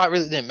 Well, the spot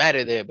really didn't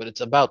matter there, but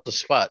it's about the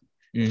spot.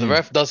 If the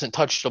ref doesn't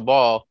touch the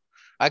ball,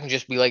 I can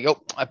just be like,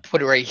 "Yo, I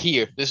put it right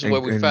here. This is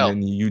where we fell."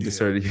 And you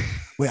decided.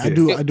 Wait, I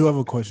do have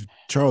a question,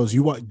 Charles.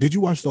 Did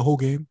you watch the whole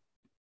game?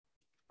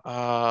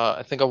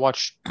 I think I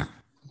watched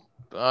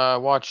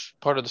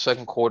part of the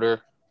second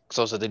quarter because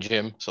I was at the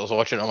gym, so I was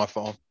watching it on my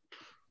phone,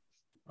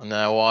 and then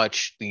I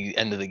watched the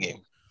end of the game,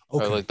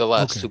 or like the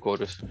last two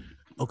quarters.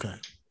 Okay,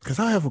 because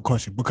I have a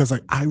question because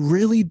like I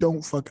really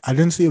don't I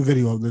didn't see a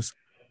video of this.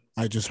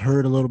 I just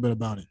heard a little bit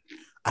about it.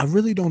 I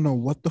really don't know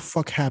what the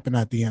fuck happened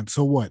at the end.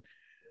 So what?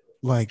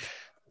 Like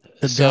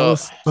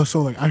Dallas.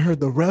 So like I heard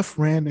the ref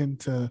they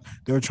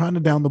were trying to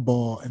down the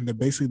ball, and then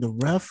basically the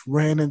ref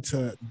ran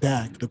into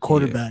Dak, the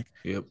quarterback.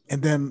 Yeah, yep.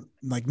 And then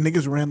like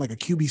niggas ran like a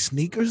QB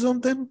sneak or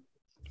something.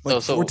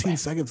 Like 14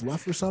 seconds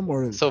left or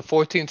something. So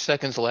 14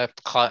 seconds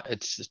left.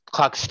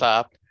 Clock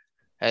stopped,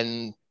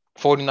 and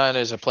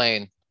 49ers are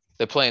playing.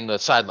 They're playing the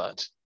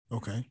sidelines.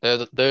 Okay.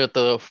 They're at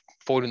the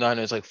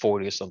 49ers like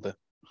 40 or something.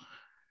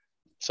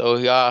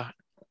 So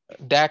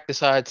Dak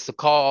decides to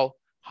call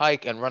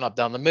hike and run up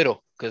down the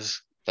middle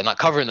because they're not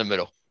covering the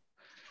middle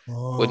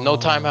with no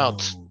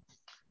timeouts.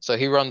 So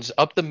he runs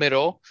up the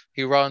middle.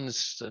 He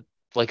runs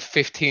like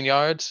 15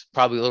 yards,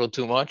 probably a little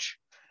too much.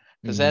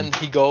 Because then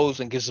he goes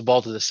and gives the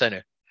ball to the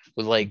center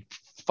with like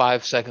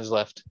 5 seconds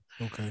left.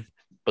 Okay.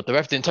 But the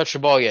ref didn't touch the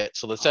ball yet.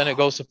 So the center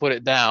goes to put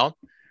it down.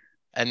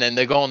 And then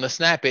they're going to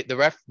snap it. The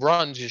ref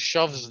runs, just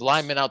shoves the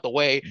lineman out the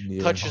way,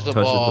 touches the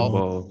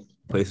ball.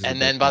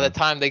 And then by the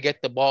time they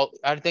get the ball,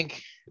 I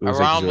think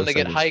around when they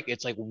get hike,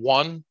 it's like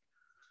 1.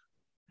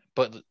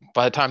 But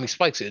by the time he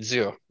spikes it, it's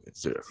 0.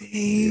 It's 0.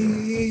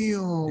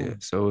 Damn. Yeah,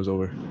 so it was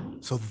over.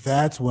 So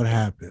that's what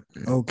happened.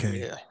 Okay.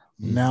 Yeah.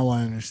 Now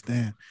I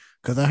understand.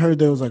 Because I heard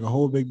there was like a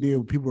whole big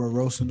deal. People were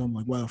roasting them.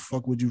 Like, why the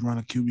fuck would you run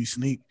a QB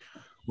sneak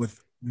with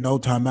no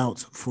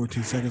timeouts,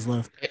 14 seconds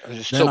left? It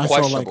was so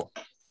questionable.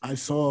 I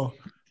saw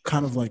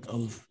kind of like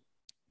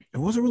it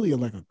wasn't really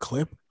like a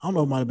clip. I don't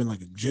know. It might have been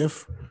like a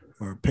GIF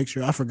or a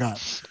picture. I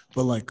forgot.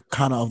 But like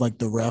kind of like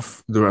the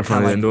ref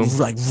running into him.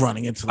 Like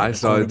running into like, I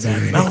saw it too.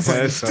 And I was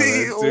like,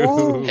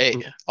 damn. Hey,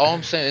 all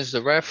I'm saying is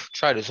the ref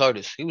tried his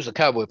hardest. He was a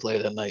Cowboy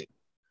player that night.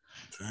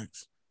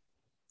 Thanks.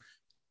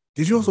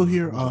 Did you also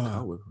hear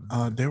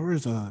there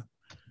was the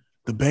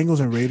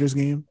Bengals and Raiders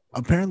game?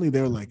 Apparently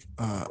there were like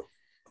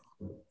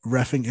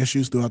reffing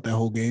issues throughout that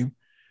whole game.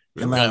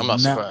 And like, I'm not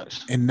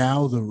surprised. And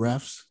now the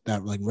refs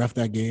that like ref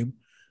that game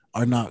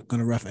are not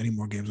gonna ref any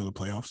more games of the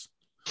playoffs.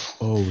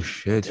 Oh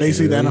shit!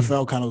 Basically, the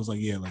NFL kind of was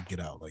like, "Yeah, like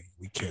get out. Like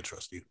we can't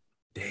trust you."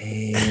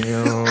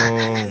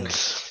 Damn.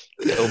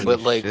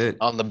 But like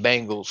on the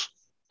Bengals,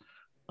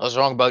 I was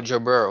wrong about Joe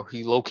Burrow.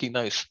 He low key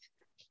nice.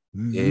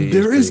 Yeah,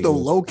 there is no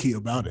low key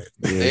about it.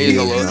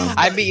 Yeah,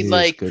 I mean,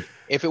 like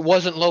if it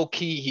wasn't low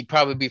key, he'd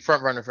probably be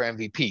front runner for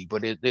MVP.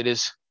 But it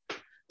is.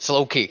 It's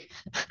low key.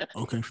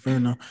 Okay, fair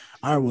enough.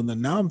 All right, well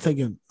then now I'm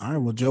thinking, all right,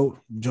 well Joe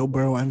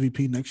Burrow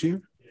MVP next year?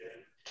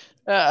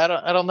 I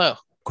don't know.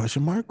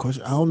 Question mark? I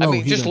don't know. I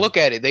mean, just look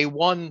at it. They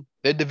won.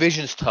 Their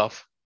division's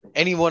tough.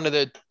 Any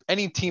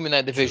team in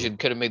that division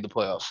could have made the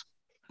playoffs.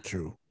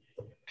 True.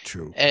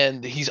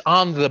 And he's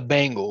on the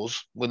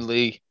Bengals with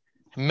the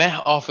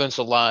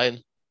offensive line.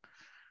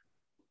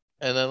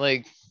 And then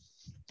like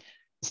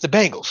It's the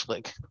Bengals,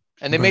 like,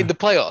 and they Bruh. made the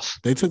playoffs.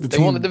 They took the They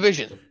team. won the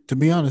division. To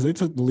be honest, they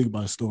took the league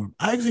by storm.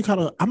 I'm actually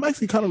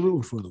kind of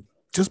rooting for them,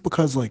 just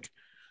because like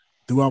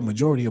throughout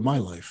majority of my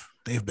life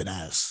they've been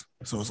ass.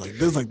 So it's like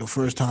this is like the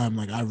first time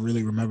like I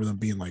really remember them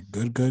being like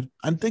good.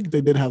 I think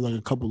they did have like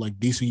a couple like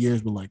decent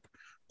years with like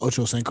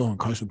Ocho Cinco and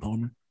Carson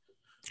Palmer.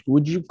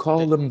 Would you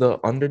call them the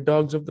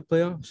underdogs of the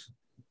playoffs?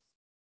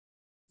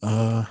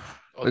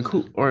 Like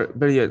who? Or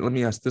better yet, let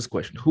me ask this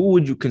question: who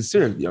would you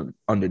consider the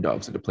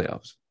underdogs of the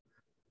playoffs?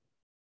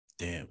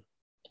 Damn.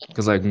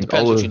 Because like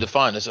Depends what you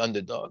define as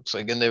underdogs,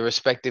 like in their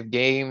respective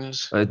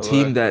games. a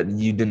team that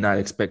you did not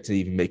expect to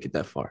even make it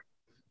that far.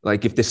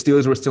 Like if the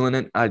Steelers were still in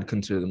it, I'd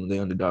consider them the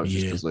underdogs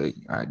just because like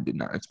I did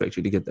not expect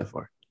you to get that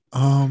far.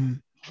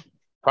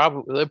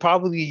 They're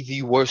probably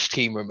the worst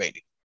team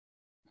remaining.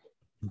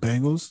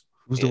 Bengals.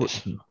 Who's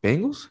the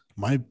Bengals?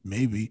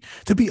 Maybe.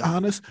 To be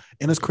honest,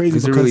 and it's crazy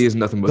because there really is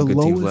nothing but good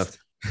teams left.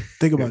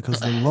 Think about it, because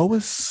the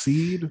lowest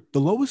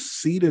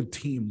seeded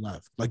team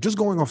left, like just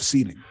going off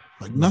seeding,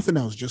 like nothing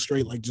else, just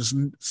straight, like just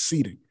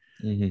seeding.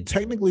 Mm-hmm.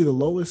 Technically, the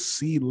lowest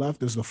seed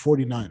left is the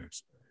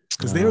 49ers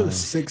because they're the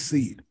 6th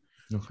seed.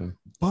 Okay.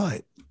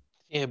 But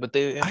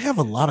I have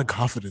a lot of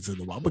confidence in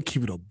them. I'm gonna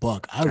keep it a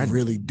buck. I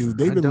really do.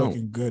 They've been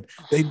looking good.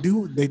 They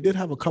did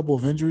have a couple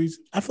of injuries.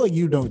 I feel like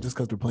you don't just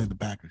because they're playing the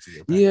Packers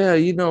here.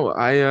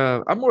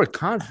 Yeah, I'm more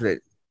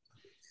confident.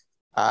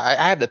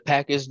 I have the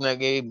Packers in that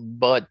game,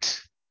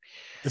 but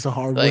it's a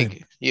hard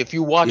win. If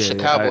you watch the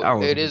Cowboys, I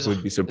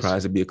would be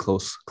surprised it'd be a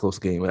close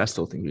game, but I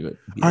still think we're good.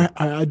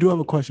 I do have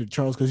a question,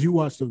 Charles, because you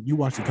watched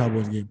the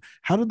Cowboys game.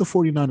 How did the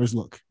 49ers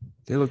look?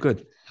 They look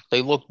good.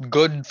 They looked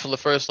good for the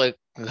first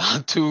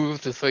 2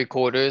 to 3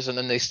 quarters, and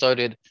then they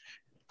started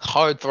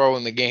hard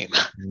throwing the game.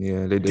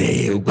 Yeah, they did.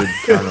 They did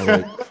kind of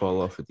like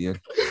fall off at the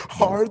end.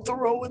 Hard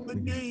throw in the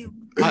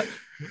game.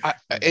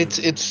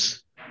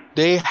 It's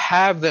they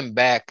have them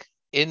back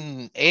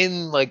in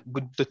like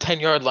with the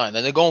 10-yard line,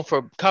 and they're going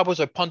for Cowboys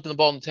are punting the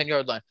ball on the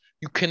 10-yard line.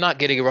 You cannot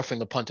get a roughing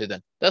the punter.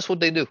 Then that's what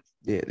they do.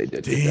 Yeah, they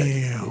did.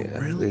 Damn, yeah,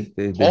 really?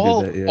 They did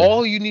that, yeah.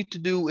 All you need to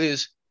do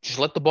is just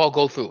let the ball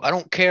go through. I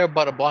don't care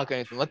about a block or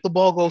anything. Let the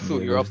ball go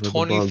through. You're up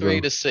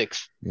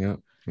 23-6. Yeah.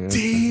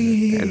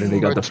 Damn. And then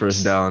they got the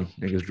first down.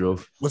 Niggas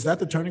drove. Was that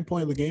the turning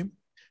point of the game?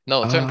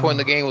 No, the turning point in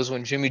the game was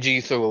when Jimmy G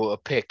threw a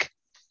pick.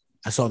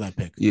 I saw that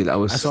pick. Yeah, that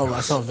was.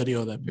 I saw a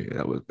video of that pick. Yeah,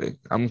 that was big.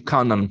 I'm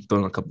counting on him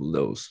throwing a couple of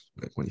those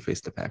like when he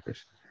faced the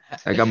Packers.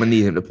 Like I'm gonna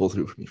need him to pull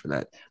through for me for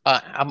that.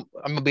 I'm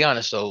gonna be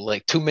honest though.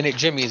 Like 2-minute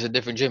Jimmy is a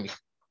different Jimmy.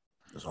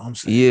 That's what I'm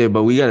saying. Yeah,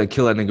 but we gotta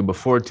kill that nigga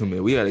before 2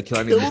 minutes. We gotta kill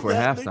that nigga before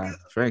halftime.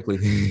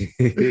 Frankly,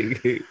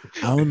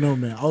 I don't know,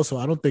 man. Also,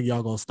 I don't think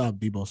y'all gonna stop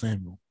Deebo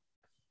Samuel.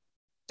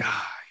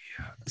 Yeah.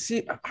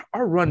 See,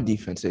 our run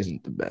defense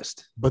isn't the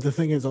best. But the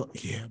thing is,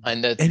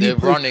 and the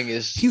running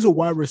is. He's a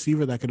wide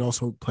receiver that could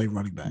also play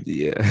running back.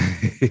 Yeah,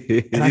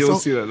 and you don't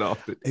see that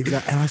often.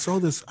 Exactly. And I saw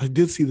this. I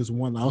did see this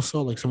one. I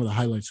saw like some of the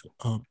highlights.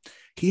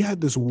 He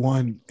had this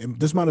one, and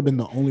this might have been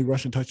the only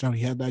rushing touchdown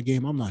he had that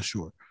game. I'm not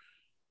sure,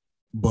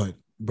 but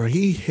bro,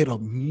 he hit a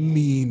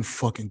mean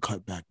fucking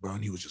cutback, bro,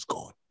 and he was just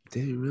gone.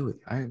 Did he really?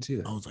 I didn't see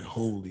that. I was like,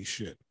 holy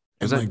shit.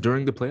 Was that like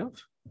during the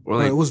playoffs? Or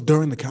like, it was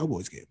during the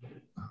Cowboys game.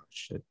 Oh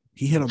shit.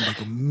 He hit him like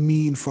a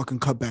mean fucking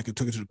cutback and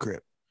took it to the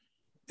crib.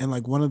 And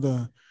like I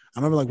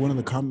remember like one of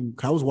the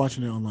I was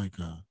watching it on like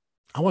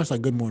I watched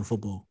like Good Morning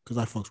Football because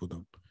I fucks with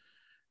them.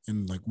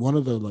 And like one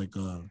of the like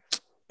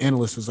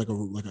analysts is like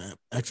a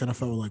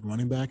ex-NFL like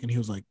running back, and he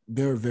was like,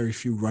 there are very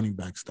few running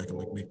backs that can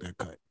like make that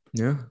cut.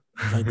 Yeah.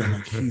 Like that,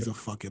 like he's a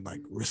fucking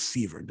like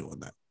receiver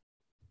doing that.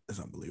 It's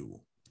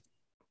unbelievable.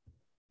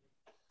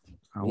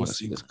 I want to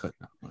see this cut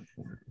now.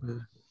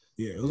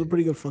 Yeah, it was a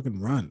pretty good fucking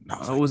run.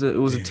 It was a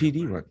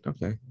TD run.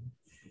 Okay.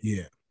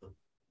 Yeah.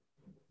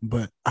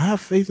 But I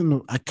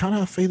kind of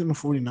have faith in the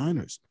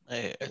 49ers.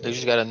 They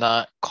just gotta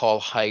not call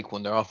hike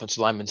when their offensive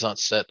lineman's not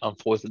set on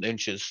 4th and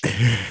inches.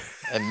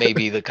 And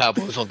maybe the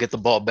Cowboys don't get the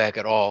ball back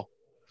at all.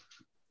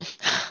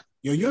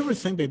 Yo, you ever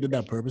think they did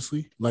that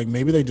purposely? Like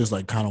maybe they just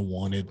like kind of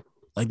wanted,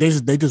 like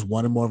they just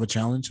wanted more of a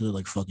challenge. So they're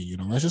like, fuck it,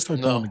 let's just start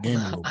throwing the game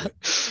a little bit.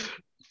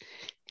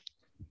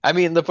 I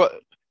mean,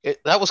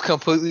 that was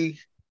completely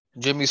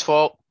Jimmy's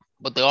fault,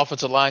 but the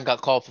offensive line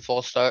got called for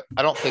false start.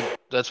 I don't think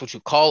that's what you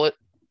call it,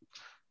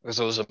 because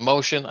it was a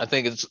motion. I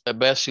think it's at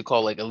best you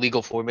call like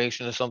illegal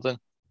formation or something.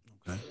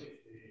 Okay.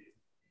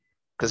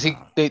 Because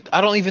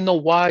I don't even know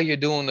why you're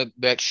doing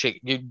that shit.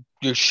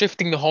 You're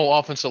shifting the whole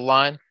offensive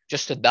line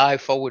just to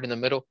dive forward in the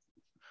middle.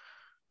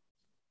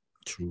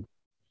 True.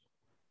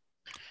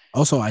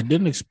 Also, I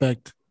didn't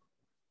expect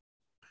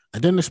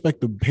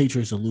the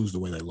Patriots to lose the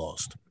way they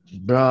lost.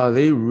 Bro,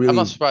 they really I'm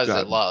not surprised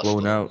they lost.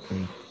 Blown out.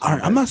 All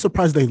right, I'm not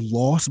surprised they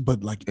lost,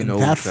 but like in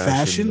that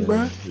fashion,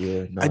 bro.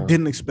 Yeah, I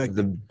didn't expect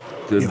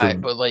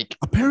but like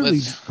apparently,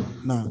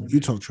 you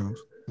talk, Charles.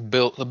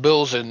 The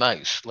Bills are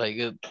nice. Like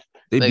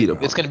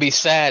it's going to be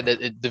sad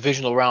that the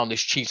divisional round is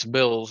Chiefs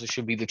Bills. It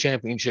should be the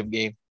championship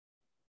game,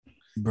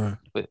 bro.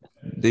 But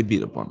they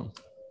beat up on them.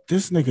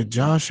 This nigga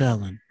Josh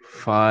Allen,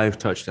 5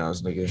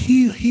 touchdowns, nigga.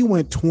 He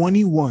went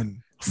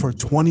 21 for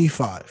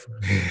 25.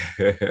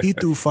 He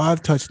threw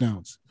 5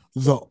 touchdowns.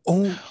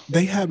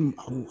 They had, I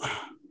don't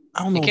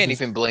You know if can't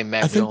it's, even blame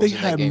I Mac think they Jones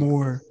in that had game.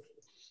 more.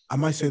 I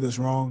might say this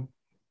wrong,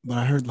 but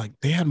I heard like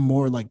they had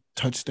more like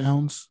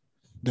touchdowns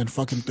than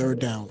fucking third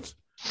downs.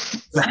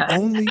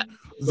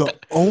 The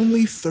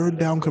only third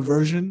down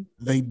conversion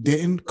they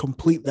didn't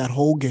complete that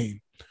whole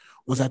game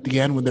was at the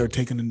end when they were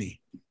taking a knee.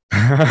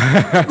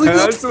 Like,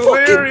 that's fucking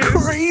hilarious.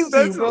 crazy,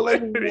 That's bro.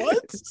 Like,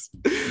 hilarious.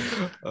 what?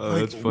 Oh, Like,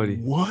 that's funny.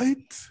 What?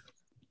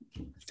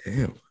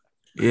 Damn.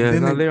 Yeah,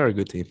 Then no, they are a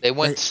good team. They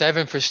went They-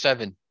 7 for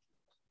 7.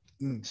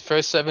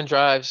 First 7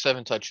 drives,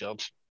 7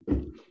 touchdowns.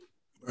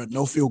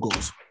 No field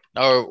goals.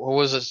 Or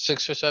was it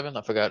 6 for 7?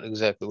 I forgot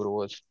exactly what it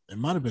was. It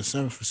might have been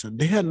 7 for 7.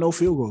 They had no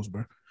field goals,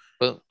 bro.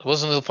 But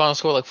wasn't the final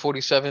score like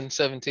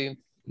 47-17?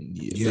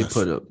 Yeah, Yes.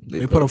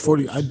 They put up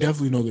 40. I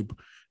definitely know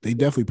they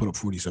definitely put up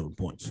 47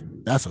 points.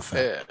 That's a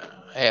fact.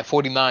 Yeah,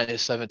 49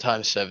 is 7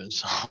 times 7.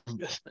 So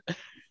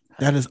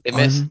That is They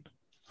missed.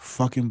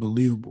 fucking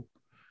believable.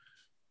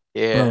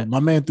 yeah, Bro, my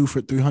man threw for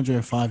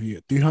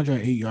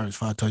 308 yards,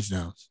 5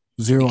 touchdowns.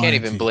 0 you can't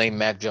INT. even blame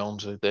Mac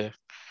Jones right there.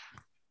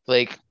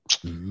 Like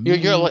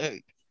Mhm. you're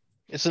like,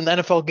 it's an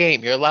NFL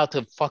game. You're allowed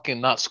to fucking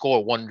not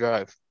score one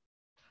drive.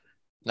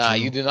 Nah,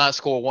 True. you do not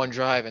score one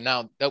drive, and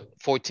now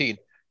 14.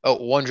 Oh,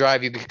 one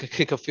drive, you could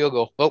kick a field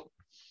goal. Oh,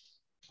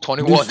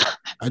 21.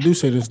 I do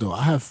say this though.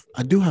 I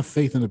do have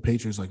faith in the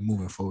Patriots like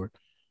moving forward.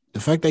 The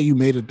fact that you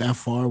made it that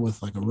far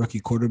with like a rookie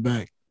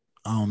quarterback,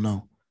 I don't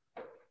know.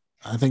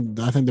 I think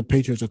the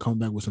Patriots will come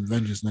back with some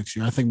vengeance next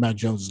year. I think Mac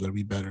Jones is going to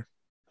be better.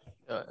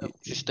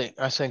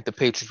 I think the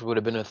Patriots would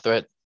have been a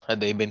threat had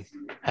they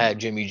had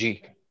Jimmy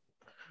G.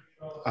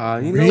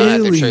 You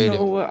Really?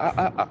 know what?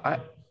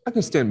 I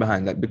can stand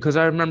behind that because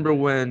I remember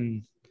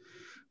when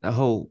that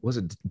whole was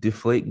it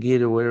Deflate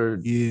Gate or whatever.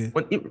 Yeah.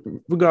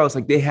 Regardless,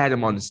 like they had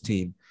him on this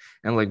team,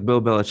 and like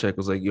Bill Belichick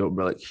was like, "Yo,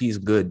 bro, like he's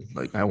good.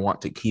 Like I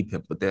want to keep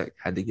him," but they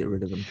had to get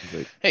rid of him.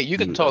 Like, Hey, you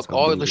can that's talk how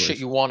all big the he shit was.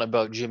 you want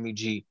about Jimmy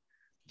G.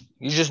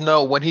 You just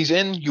know when he's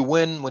in, you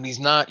win. When he's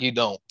not, you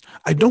don't.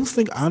 I don't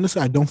think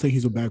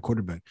he's a bad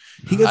quarterback.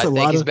 He gets I a think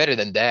lot he's of better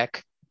than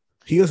Dak.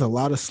 he gets a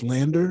lot of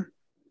slander.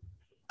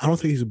 I don't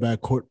think he's a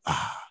bad court.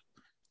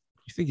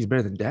 You think he's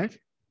better than Dak?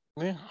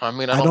 Yeah, I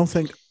mean, I don't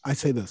think I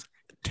say this.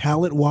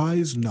 Talent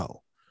wise,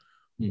 no.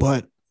 Hmm.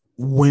 But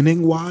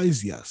winning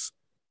wise, yes.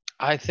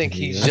 I think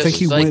he's Yeah. just I think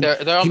he like win-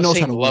 they're on he the knows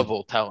how same to win.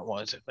 level talent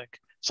wise. I think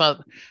it's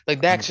not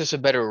like Dak's just a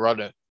better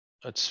runner.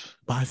 It's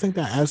But I think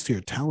that adds to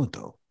your talent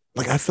though.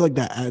 Like I feel like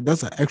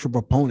that's an extra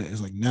proponent.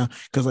 It's like now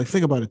because like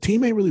think about it,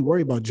 team ain't really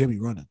worried about Jimmy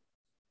running.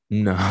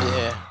 No.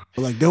 Yeah.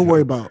 But like they'll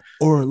worry about,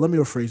 or let me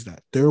rephrase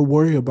that. They're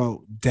worried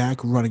about Dak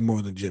running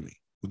more than Jimmy,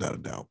 without a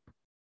doubt.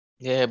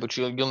 yeah, but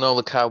you'll know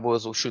the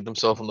Cowboys will shoot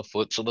themselves in the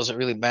foot, so it doesn't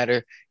really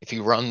matter if he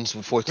runs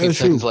with 14 That's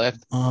seconds true.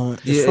 left.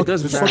 It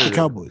does It's matter. fuck the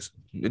Cowboys.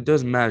 It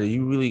does matter.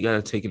 You really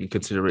gotta take into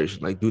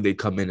consideration, like, do they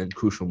come in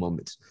crucial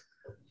moments?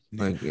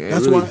 Like,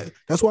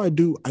 That's why I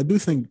do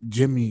think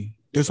Jimmy.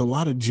 There's a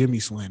lot of Jimmy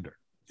slander,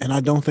 and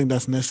I don't think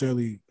that's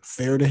necessarily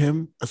fair to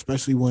him,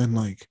 especially when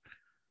like.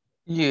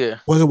 Yeah.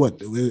 What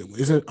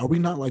is it? Are we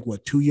not like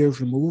 2 years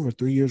removed or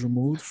 3 years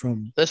removed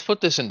from? Let's put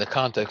this into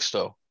context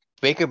though.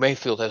 Baker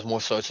Mayfield has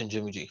more starts than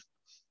Jimmy G.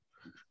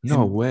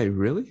 No way,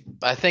 really?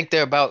 I think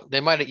they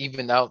might have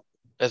evened out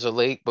as of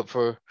late, but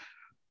for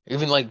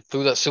even like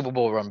through that Super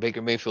Bowl run,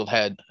 Baker Mayfield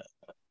had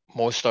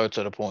more starts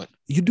at a point.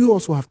 You do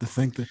also have to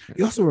think that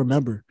you also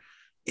remember,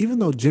 even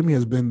though Jimmy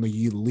has been in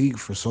the league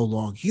for so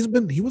long, he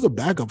was a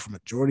backup for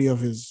majority of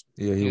his.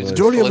 Yeah, he was.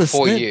 Majority For of like his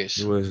 4 stint. years.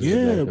 He was.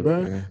 Yeah, backup, bro.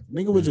 yeah.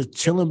 Nigga was just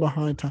chilling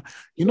behind time.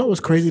 You know what's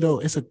crazy though?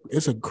 It's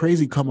a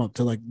crazy come up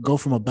to like go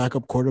from a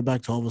backup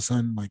quarterback to all of a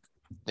sudden like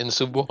In the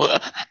Super Bowl.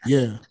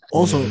 yeah.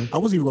 Also, Mhm. I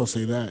wasn't even gonna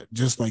say that.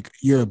 Just like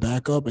you're a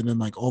backup, and then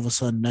like all of a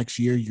sudden next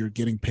year you're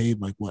getting paid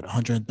like what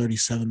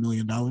 $137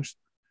 million.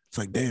 It's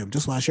like damn.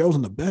 Just last year I was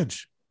on the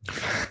bench.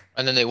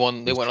 And then they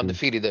went That's true.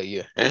 undefeated that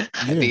year. Yeah.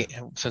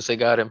 Since they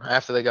got him.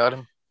 After they got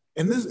him.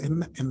 And this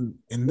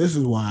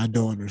is why I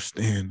don't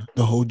understand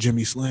the whole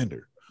Jimmy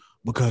slander,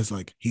 because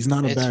like he's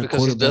not a It's bad because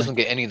he quarterback. doesn't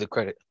get any of the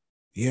credit.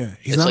 Yeah,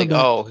 he's It's not like, a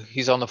bad, oh,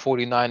 he's on the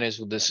 49ers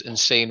with this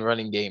insane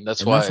running game.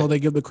 That's and why. that's all they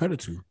give the credit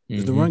to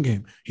is the Mhm. run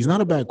game. He's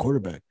not a bad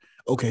quarterback.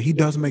 Okay, he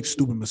does make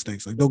stupid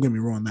mistakes. Like, don't get me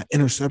wrong, that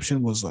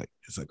interception was like,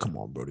 it's like, come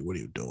on, Brody, what are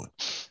you doing?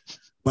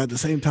 But at the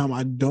same time,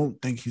 I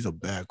don't think he's a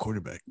bad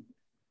quarterback.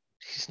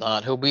 He's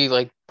not. He'll be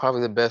like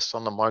probably the best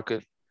on the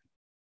market.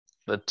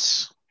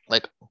 That's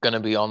like gonna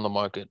be on the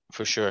market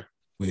for sure.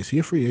 Wait, is he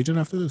a free agent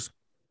after this?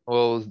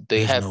 Well, they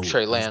There's have no-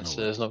 Trey there's Lance.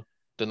 no way.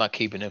 They're not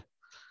keeping him.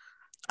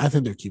 I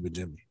think they're keeping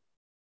Jimmy.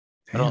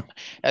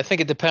 I think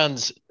it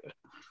depends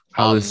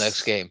How on this the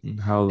next game.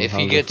 How If how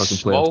he the gets fucking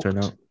playoffs turn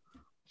smoked, out?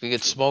 if he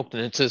gets smoked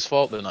and it's his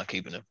fault, they're not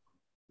keeping him.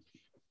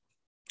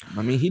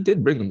 I mean, he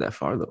did bring them that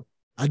far though.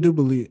 I do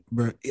believe,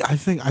 bro. I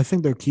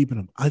think they're keeping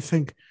him. I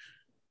think,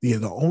 yeah,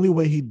 the only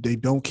way they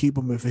don't keep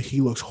him if he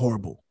looks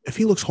horrible. If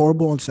he looks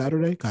horrible on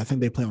Saturday, 'cause I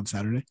think they play on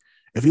Saturday.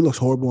 If he looks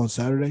horrible on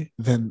Saturday,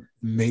 then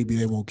maybe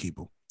they won't keep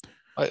him.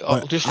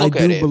 Just look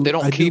at it. If they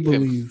don't keep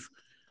him.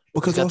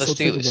 Because He's got the also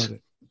think Steelers. about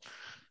it.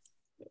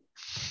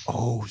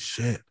 Oh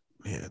shit.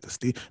 Yeah, but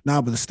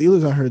the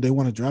Steelers, I heard they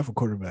want to draft a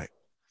quarterback.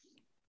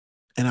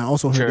 And I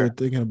also heard they're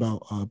thinking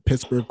about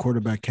Pittsburgh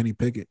quarterback Kenny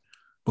Pickett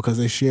because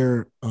they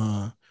share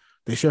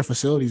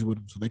facilities with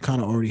him, so they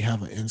kind of already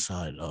have an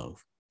inside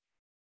of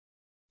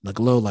like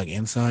a little like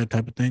inside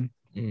type of thing.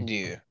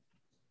 Yeah.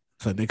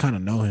 So they kind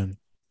of know him.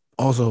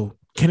 Also,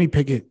 Kenny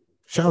Pickett,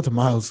 shout out to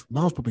Miles.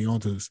 Miles put me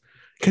onto this.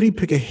 Kenny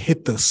Pickett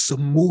hit the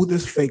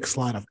smoothest fake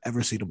slide I've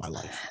ever seen in my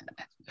life.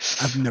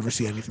 I've never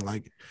seen anything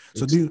like it.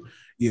 So do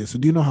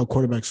you know how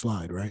quarterbacks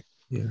slide, right?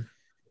 Yeah.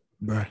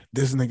 Bruh,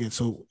 this nigga,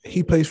 so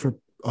he plays for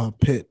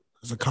Pitt.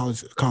 It's a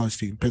college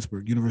team,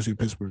 Pittsburgh, University of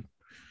Pittsburgh.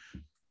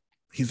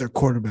 He's their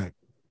quarterback.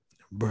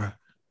 Bruh,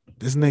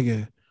 this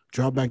nigga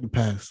dropped back the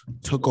pass,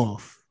 took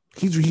off.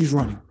 He's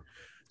running.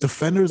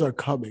 Defenders are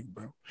coming,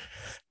 bro.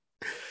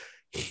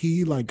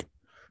 He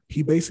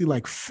basically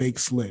like fake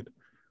slid.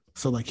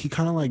 So like he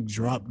kind of like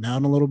dropped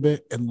down a little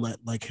bit and let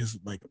like his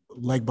like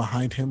leg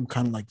behind him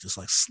kind of like just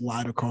like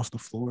slide across the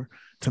floor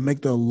to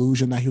make the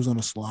illusion that he was on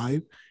a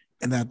slide,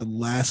 and at the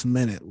last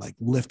minute like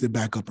lifted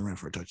back up and ran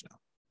for a touchdown.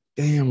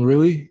 Damn,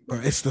 really? Bro,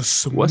 it's the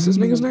smooth. What's this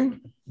nigga's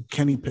name?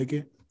 Kenny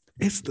Pickett.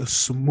 It's the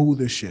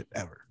smoothest shit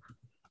ever.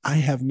 I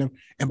have never,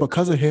 and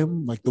because of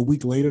him, like the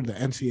week later, the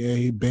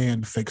NCAA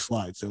banned fake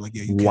slides. They're like,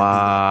 yeah, you can't.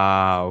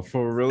 Wow,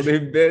 for real, they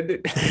banned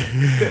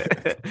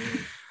it.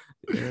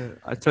 Yeah,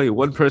 I tell you,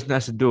 one person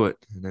has to do it,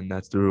 and then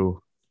that's the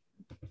rule.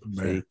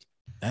 Man,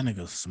 that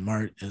nigga's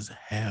smart as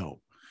hell.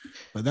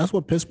 But that's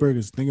what Pittsburgh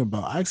is thinking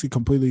about. I actually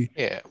completely.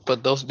 Yeah,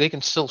 but they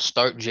can still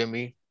start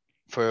Jimmy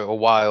for a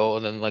while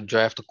and then like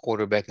draft a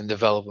quarterback and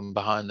develop him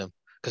behind them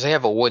because they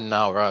have a win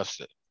now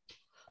roster.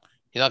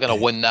 You're not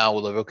gonna win now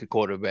with a rookie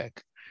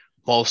quarterback,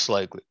 most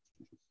likely.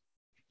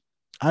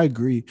 I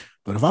agree,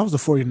 but if I was the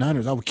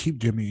 49ers, I would keep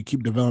Jimmy and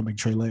keep developing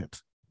Trey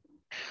Lance.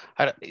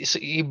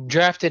 You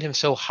drafted him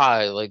so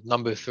high, like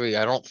number 3.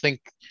 I don't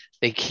think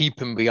they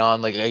keep him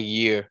beyond like a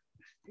year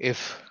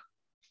if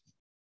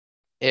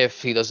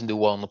he doesn't do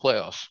well in the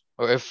playoffs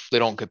or if they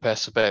don't get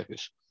past the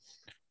Packers.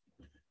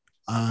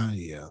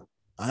 Yeah.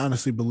 I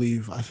honestly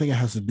believe, I think it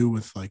has to do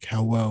with like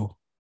how well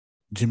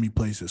Jimmy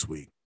plays this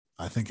week.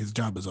 I think his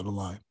job is on the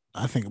line.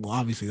 I think, well,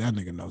 obviously that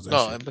nigga knows that.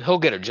 No, but he'll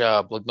get a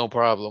job, like no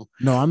problem.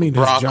 No, I mean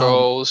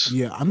Broncos. His job,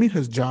 yeah, I mean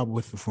his job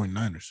with the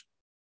 49ers.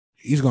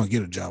 He's gonna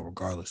get a job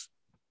regardless.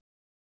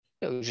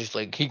 It was just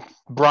like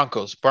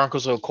Broncos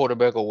are a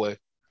quarterback away.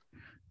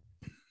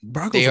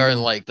 Broncos they are in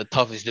like the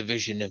toughest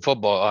division in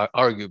football,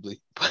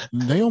 arguably.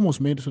 They almost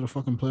made it to the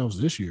fucking playoffs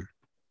this year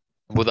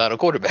without a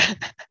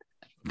quarterback.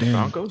 Damn.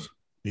 Broncos?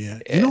 Yeah.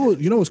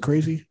 You know what's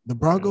crazy? The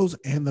Broncos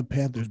and the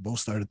Panthers both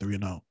started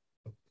 3-0.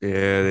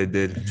 Yeah, they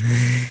did.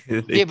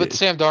 But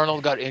Sam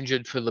Darnold got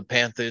injured for the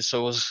Panthers,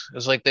 so it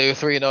was like they were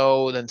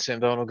 3-0, then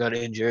Sam Darnold got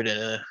injured.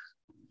 And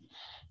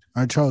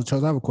all right, Charles,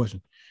 I have a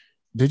question.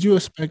 Did you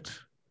expect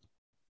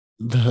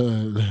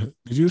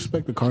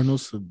the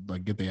Cardinals to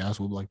like get their ass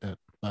whooped like that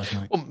last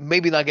night? Well,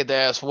 maybe not get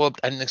their ass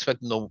whooped. I didn't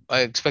expect them to.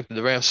 I expected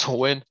the Rams to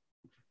win.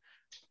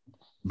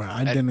 But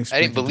I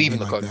didn't believe in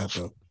the like Cardinals.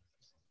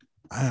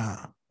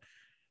 That,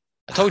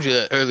 I told you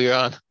that earlier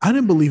on. I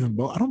didn't believe in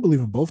both. I don't believe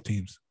in both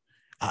teams.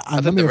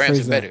 I think the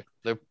Rams are better.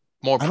 They're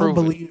more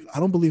proven. I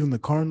don't believe in the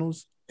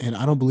Cardinals, and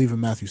I don't believe in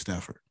Matthew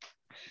Stafford.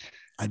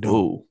 I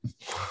don't.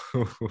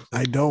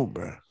 I don't,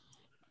 bro.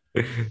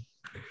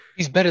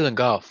 He's better than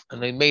Goff, and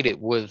they made it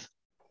with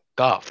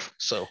Goff.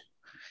 So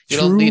you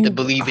don't need to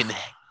believe in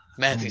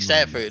Matthew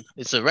Stafford.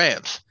 It's the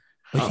Rams.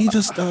 But he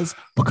just does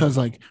because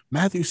like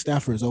Matthew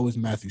Stafford is always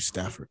Matthew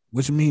Stafford,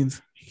 which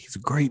means he's a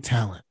great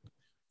talent.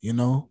 You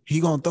know, he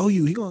gonna throw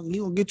you. He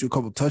gonna get you a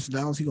couple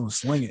touchdowns. He gonna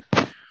sling it,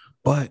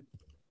 but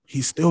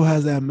he still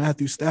has that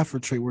Matthew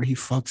Stafford trait where he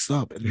fucks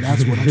up, and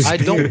that's what I'm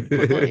saying. I don't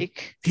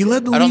like. He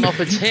led the league. I don't know if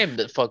it's him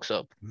that fucks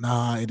up.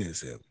 Nah, it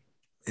is him.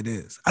 It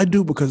is. I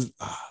do because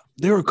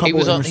there were a couple.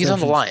 He's on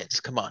the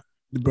Lions. Come on,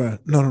 bro.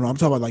 No. I'm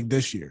talking about like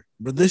this year.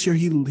 But this year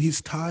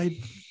he's tied.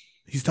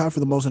 He's tied for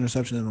the most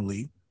interception in the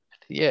league.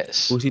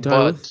 Yes. Who's he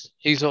tied with?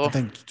 He's off.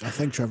 I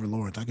think Trevor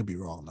Lawrence. I could be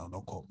wrong. No,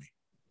 don't quote me.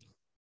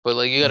 But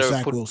like you got to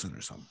Zach Wilson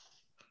or something.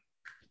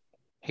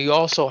 He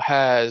also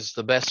has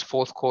the best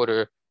fourth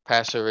quarter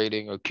passer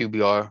rating or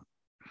QBR.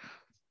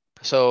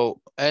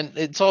 So, and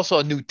it's also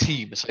a new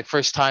team. It's like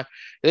first time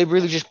they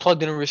really just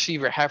plugged in a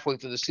receiver halfway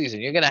through the season.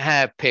 You're gonna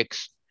have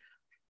picks.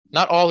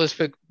 Not all his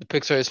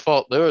picks are his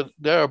fault. There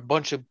are a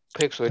bunch of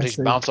picks where they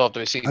just bounce off the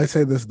receiver. I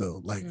say this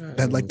though, like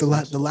that, like the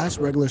last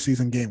regular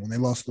season game when they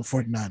lost to the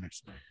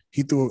 49ers,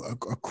 he threw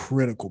a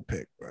critical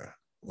pick, bro.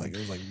 Like it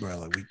was like, bro,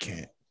 like we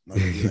can't. Like,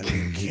 we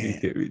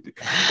can't.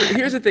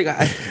 Here's the thing.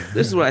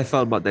 This is what I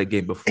thought about that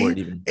game before and,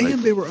 it even.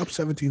 And they were up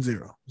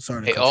 17-0.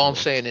 Sorry. Hey, all I'm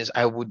saying is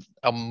I would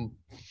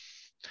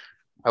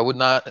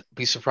not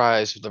be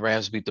surprised if the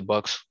Rams beat the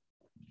Bucs.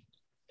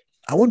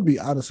 I wouldn't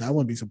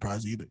be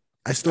surprised either.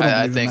 I still don't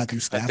believe in Matthew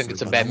Stafford. I think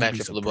it's a bad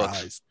matchup for the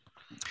Bucs.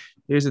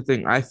 Here's the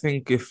thing. I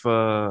think if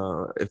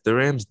the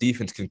Rams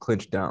defense can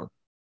clinch down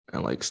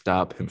and like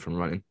stop him from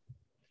running,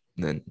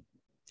 then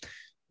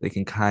they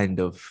can kind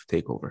of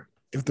take over.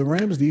 If the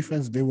Rams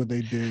defense did what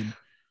they did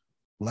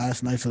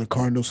last night to the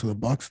Cardinals to the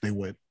Bucks, they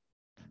win.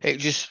 Hey,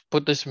 just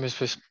put this in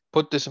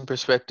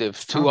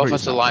perspective. Tom Two Brady's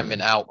offensive not linemen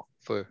winning. out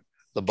for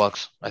the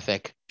Bucks, I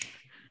think.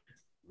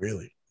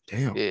 Really?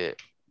 Damn, Yeah.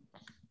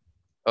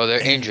 Oh, they're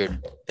And-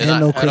 injured. They're and not.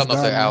 no I Chris don't know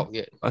if they're Godwin. out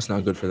yet. that's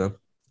not good for them.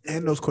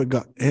 And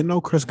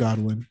no Chris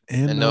Godwin.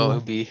 And And no, no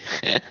it'll be.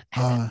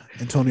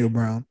 Antonio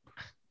Brown.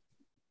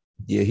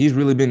 Yeah, he's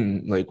really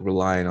been like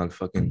relying on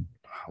fucking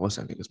what's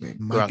that nigga's name?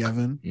 Mike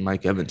Gronk.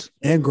 Mike Evans.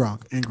 and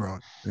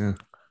Gronk. Yeah,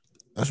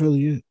 That's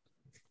really it.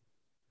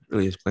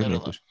 really his I don't know.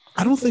 playmakers.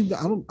 I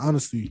don't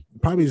honestly,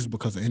 probably just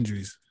because of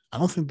injuries. I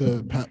don't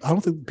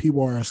think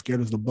people are as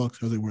scared as the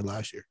Bucks as they were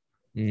last year.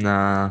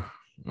 Nah,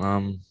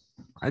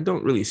 I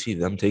don't really see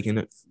them taking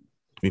it.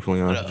 To be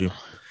fully honest with you,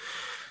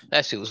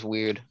 That shit was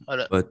weird.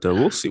 but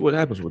we'll see what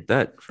happens with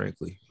that.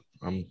 Frankly,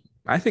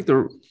 I think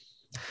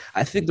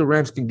the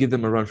Rams can give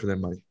them a run for their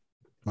money.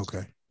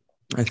 Okay.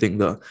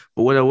 But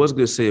what I was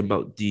gonna say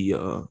about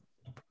the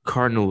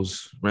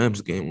Cardinals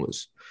Rams game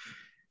was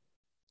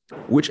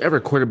whichever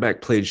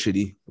quarterback played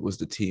shitty was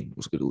the team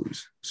was gonna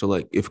lose. So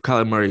like if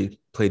Kyler Murray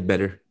played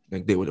better,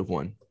 like they would have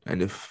won,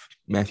 and if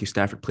Matthew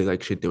Stafford played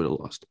like shit, they would have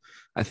lost.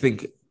 I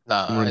think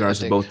in regards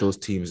to both those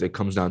teams, it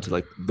comes down to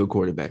like the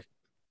quarterback.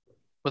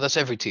 Well, that's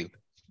every team.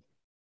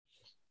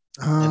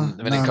 And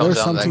when it there's comes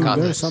down some to that teams.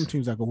 contest. There's some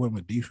teams that can win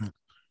with defense.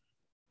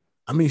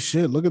 I mean,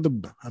 shit. Look at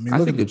the. I mean, I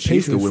look think at the the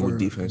Chiefs could Patriots win for with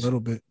defense. a little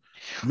bit.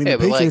 I mean, Yeah,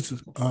 the but, like-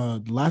 Patriots.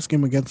 The last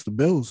game against the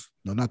Bills.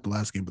 No, not the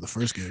last game, but the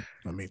first game.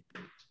 I mean,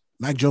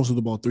 Mac Jones threw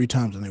the ball 3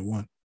 times and they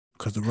won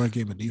because the run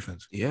game and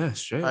defense. Yeah,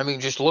 straight. I mean,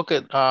 just look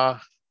at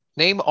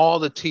name all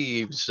the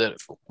teams that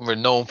were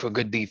known for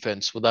good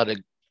defense without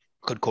a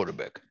good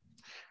quarterback.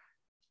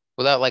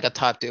 Without like a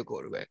top tier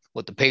quarterback.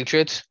 With the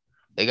Patriots,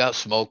 they got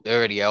smoked. They're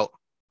already out.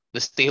 The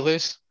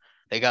Steelers,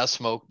 they got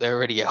smoked. They're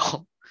already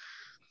out.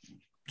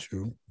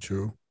 True.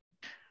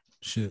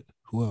 Shit.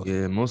 Who else?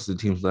 Yeah, most of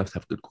the teams left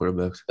have good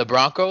quarterbacks. The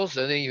Broncos,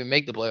 they didn't even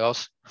make the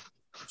playoffs.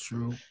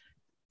 True.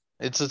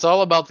 It's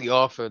all about the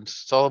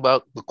offense. It's all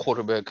about the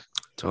quarterback,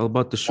 It's all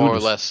about the more or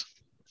shooters. less.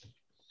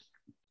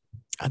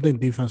 I think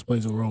defense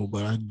plays a role,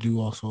 but I do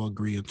also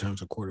agree in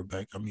terms of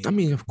quarterback. I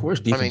mean, Of course,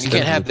 I defense. mean, you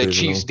can't have the definitely plays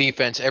a Chiefs role.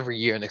 defense every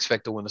year and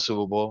expect to win the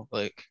Super Bowl.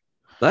 Like,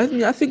 I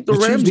think the The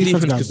Chiefs' Rams defense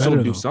defense got can still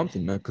better, do though.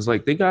 something, man. Because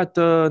like they got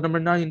number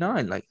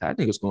 99. Like I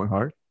think it's going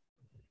hard.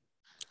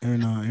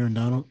 Aaron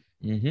Donald.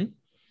 Mm-hmm.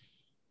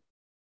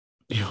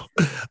 Yo,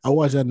 I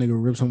watched that nigga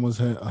rip someone's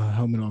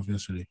helmet off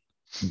yesterday.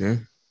 Yeah.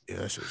 Yeah,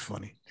 that shit was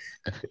funny.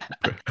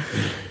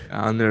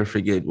 I'll never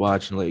forget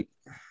watching like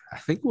I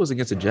think it was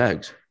against the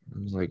Jags.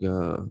 It was like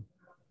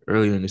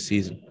earlier in the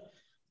season.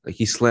 Like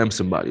he slammed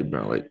somebody,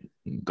 bro. Like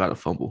got a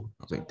fumble.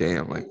 I was like,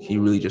 damn, like he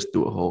really just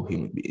threw a whole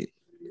human being.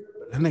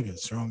 That nigga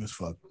is strong as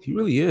fuck. He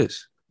really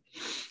is.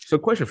 So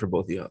question for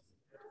both of y'all.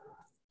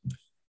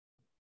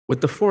 With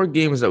the 4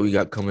 games that we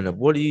got coming up,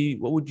 what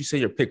would you say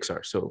your picks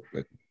are? So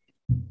like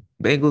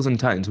Bengals and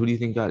Titans, who do you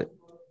think got it?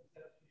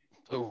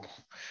 oh,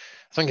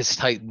 I think it's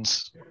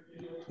Titans.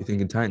 You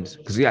thinking Titans?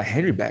 Because we got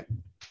Henry back.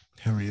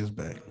 Henry is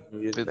back.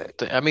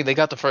 I mean, they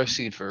got the first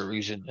seed for a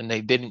reason, and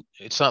they didn't.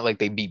 It's not like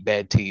they beat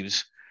bad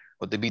teams,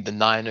 but they beat the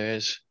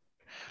Niners.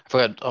 I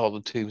forgot all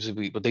the teams they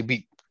beat, but they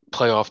beat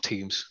playoff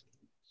teams.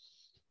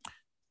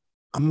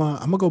 I'm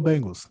gonna go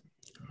Bengals.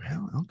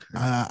 Well, okay.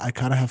 I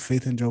kind of have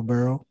faith in Joe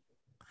Burrow.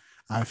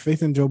 I have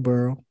faith in Joe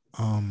Burrow.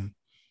 I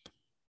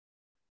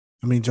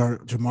mean,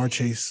 Jamar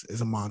Chase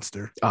is a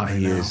monster. Oh, right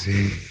he now. is.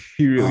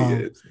 He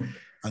really is.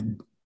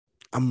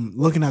 I'm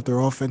looking at their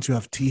offense. You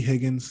have T.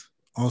 Higgins,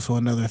 also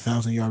another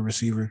 1,000-yard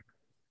receiver.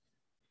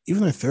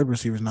 Even their third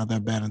receiver is not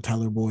that bad, and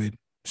Tyler Boyd.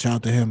 Shout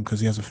out to him because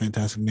he has a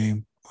fantastic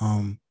name.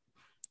 And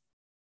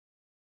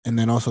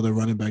then also their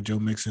running back, Joe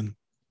Mixon.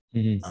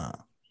 Mm-hmm.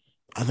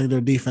 I think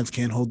their defense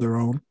can hold their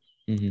own.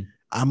 Mm-hmm.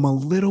 I'm a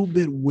little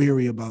bit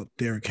weary about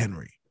Derrick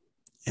Henry.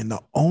 And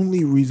the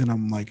only reason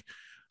I'm like,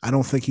 I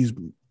don't think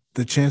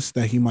the chance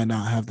that he might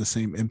not have the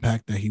same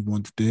impact that he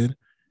once did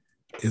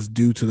is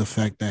due to the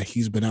fact that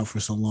he's been out for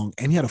so long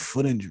and he had a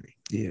foot injury.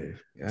 Yeah.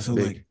 That's So,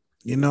 big.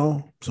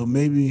 like, so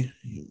maybe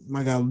you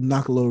might got to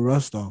knock a little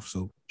rust off.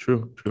 So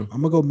True.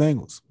 I'm going to go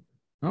Bengals.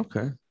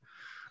 Okay.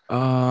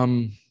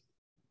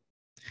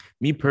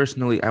 Me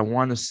personally, I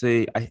want to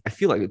say I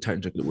feel like the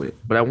Titans are going to win it,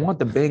 but I want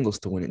the Bengals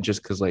to win it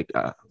just because, like,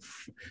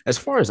 as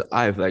far as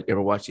I've like ever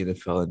watched the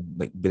NFL and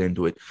like been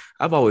into it,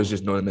 I've always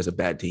just known them as a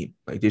bad team.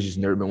 Like, they've just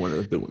never been one of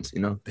the good ones,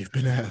 you know. They've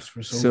been asked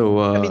for so long. So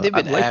I mean, they've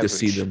been I'd like to average.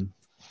 see them.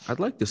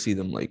 I'd like to see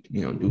them like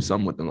do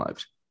something with their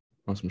lives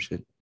on some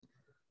shit.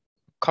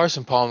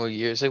 Carson Palmer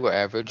years, they were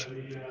average.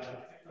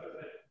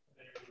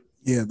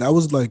 Yeah, that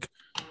was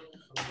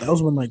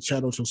when like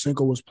Chad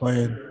Ochocinco was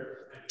playing.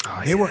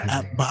 Oh, They were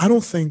but I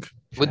don't think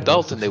With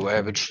Dalton, they were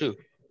average too.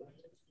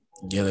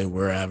 yeah, they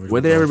were average.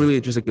 Were they ever really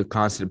just like a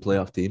constant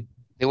playoff team?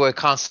 They were a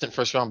constant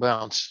first round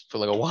bounce for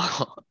like a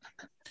while.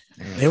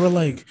 They were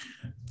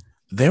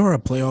a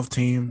playoff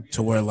team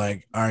to where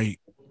like, all right,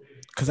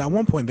 because at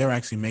one point they were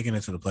actually making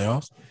it to the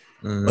playoffs,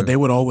 but they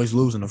would always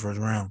lose in the first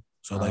round.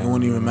 So like it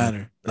wouldn't even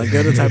matter. Like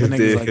they're the type of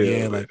niggas like,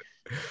 yeah, like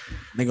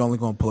Nigga only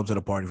gonna pull up to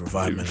the party for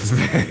 5 minutes.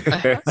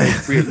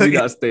 we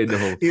not staying the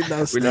whole. He's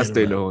not We're not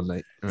staying the around. whole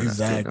night. We're not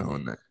staying the whole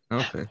night.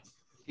 Okay.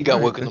 He got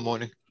All work right, in the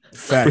morning.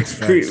 Facts.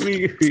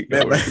 we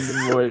got work in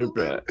the morning,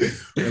 bro.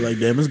 They're like,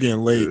 damn, it's getting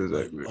late.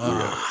 Like, Like,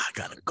 I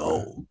gotta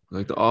go.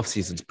 Like the off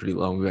season's pretty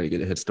long. We gotta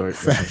get a head start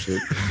or some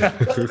shit.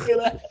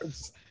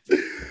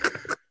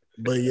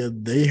 But yeah,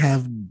 they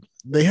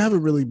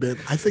haven't really been.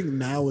 I think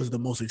now is the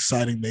most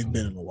exciting they've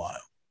been in a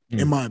while,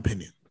 in my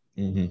opinion.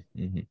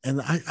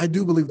 And I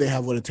do believe they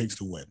have what it takes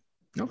to win.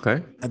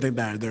 Okay. I think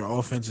that their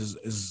offense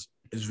is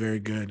very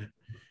good,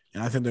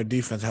 and I think their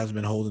defense has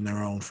been holding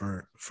their own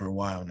for a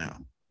while now.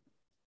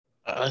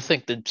 I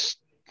think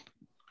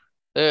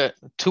they're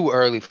too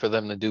early for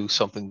them to do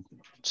something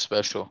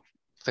special.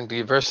 I think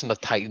they're versing the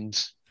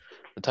Titans.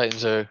 The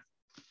Titans they're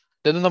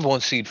the number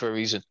one seed for a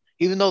reason.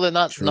 Even though they're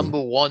not number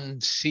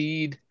one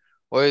seed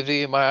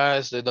worthy in my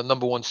eyes, they're the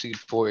number one seed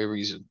for a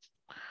reason.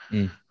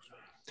 Yeah,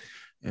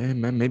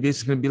 man, maybe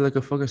it's gonna be like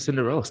a fucking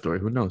Cinderella story.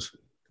 Who knows?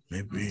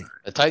 Maybe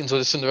the Titans were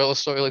the Cinderella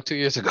story like 2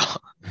 years ago.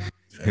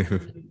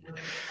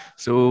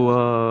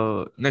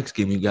 So next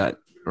game you got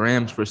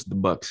Rams versus the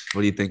Bucks.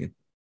 What are you thinking?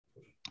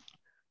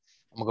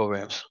 I'm gonna go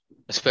Rams,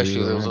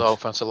 especially those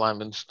offensive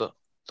linemen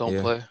don't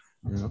play.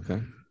 Yeah,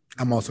 okay.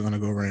 I'm also gonna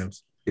go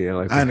Rams. Yeah,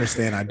 like I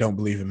understand. I don't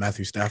believe in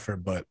Matthew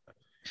Stafford, but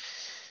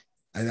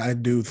I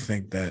do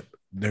think that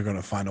they're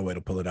gonna find a way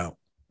to pull it out.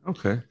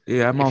 Okay.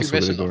 Yeah, I'm also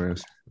gonna go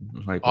Rams.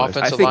 Like I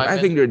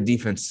think their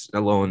defense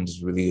alone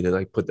is really to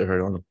like put the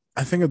hurt on them.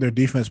 I think if their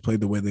defense played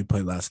the way they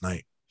played last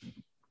night,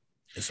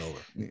 it's over.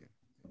 Yeah.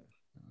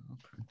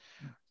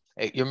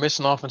 Hey, you're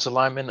missing offensive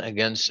lineman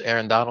against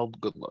Aaron Donald.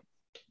 Good luck.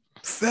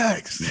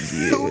 Facts.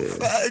 Yeah.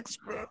 Facts,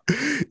 bro.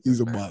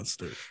 He's a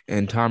monster.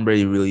 And Tom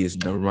Brady really is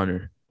no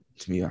runner,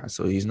 to be honest.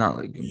 So he's not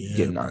like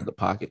getting out of the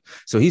pocket.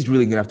 So he's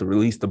really gonna have to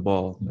release the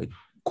ball like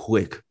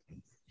quick.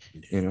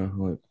 You know,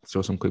 like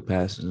throw some quick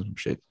passes and some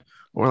shit.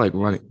 Or like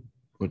run it,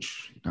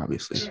 which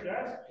obviously.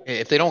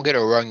 If they don't get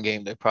a run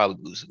game, they probably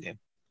lose the game.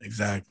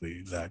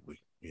 Exactly.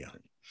 Yeah.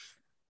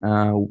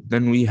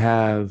 Then we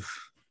have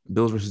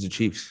Bills versus the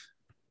Chiefs.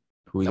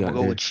 I'm gonna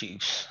go with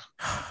Chiefs.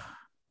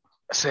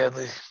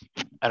 Sadly,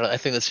 I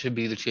think this should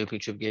be the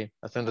championship game.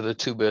 I think they're the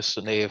two best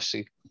in the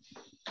AFC.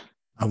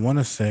 I want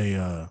to say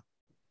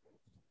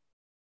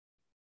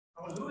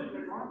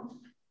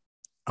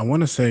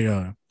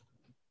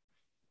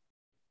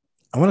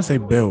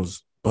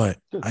Bills, but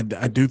I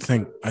do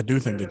think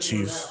the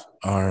Chiefs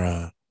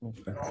are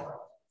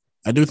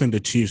I do think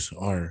the Chiefs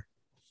are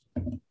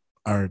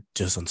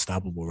just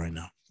unstoppable right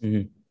now.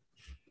 They'll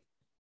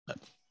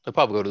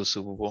probably go to the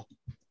Super Bowl.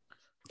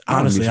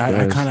 Honestly,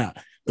 I kind of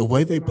the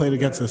way they played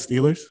against the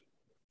Steelers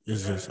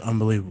is just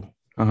unbelievable.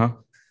 I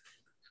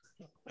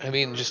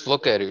mean, just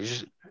look at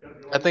it.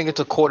 I think it's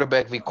a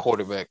quarterback v.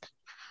 quarterback.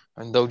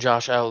 And though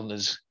Josh Allen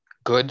is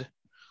good,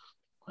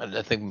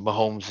 I think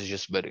Mahomes is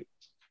just better.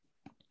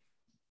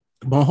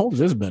 Mahomes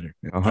is better.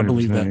 I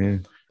believe that. Yeah.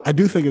 I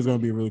do think it's going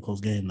to be a really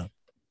close game, though.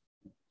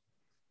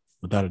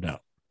 Without a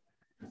doubt.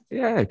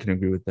 Yeah, I can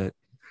agree with that.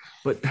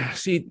 But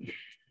see,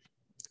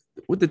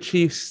 with the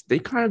Chiefs, they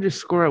kind of just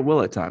score at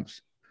will at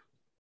times.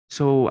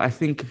 So I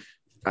think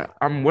what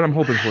I'm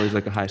hoping for is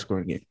like a high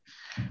scoring game.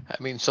 I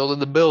mean, so did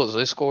the Bills.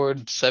 They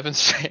scored 7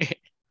 straight.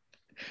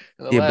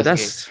 But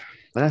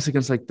that's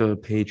against like the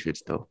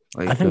Patriots though.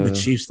 Like, I think the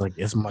Chiefs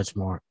it's much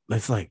more.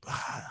 It's like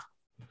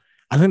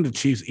I think the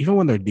Chiefs, even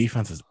when their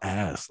defense is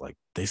ass, like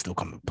they still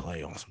come and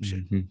play on some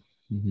shit.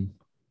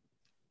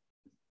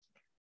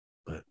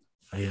 But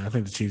yeah, I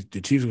think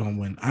the Chiefs are gonna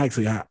win.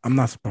 I'm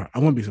not surprised. I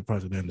wouldn't be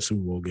surprised if they're in the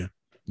Super Bowl again.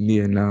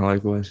 Yeah, no,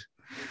 likewise.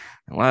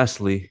 And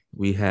lastly,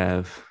 we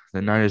have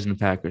the Niners and the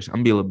Packers. I'm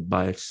gonna be a little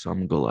biased, so I'm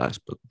gonna go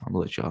last, but I'm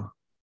gonna let y'all.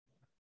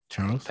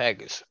 Charles?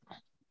 Packers.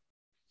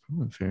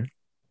 Fair.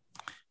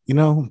 You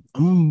know,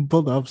 I'm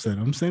both upset.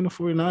 I'm saying the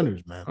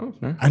 49ers, man.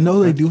 Okay. I know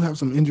they do have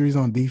some injuries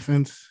on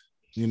defense.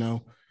 You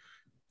know,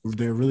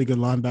 they're really good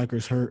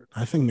linebackers hurt.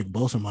 I think Nick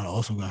Bosa might have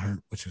also got hurt,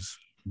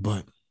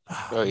 but.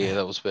 Oh, yeah,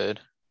 that was bad.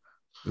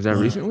 Was that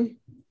recently?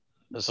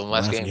 That's the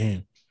last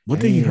game. What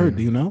did he hurt?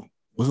 Do you know?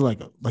 Was it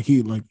like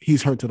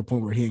he's hurt to the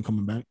point where he ain't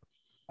coming back?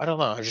 I don't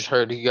know. I just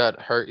heard he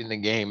got hurt in the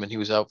game and he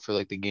was out for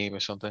like the game or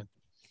something.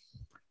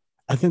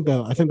 I think the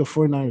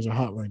 49ers are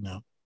hot right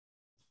now.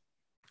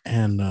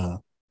 And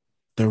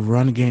their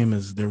run game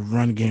is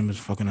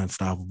fucking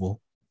unstoppable.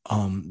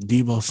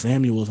 Deebo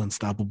Samuel's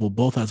unstoppable,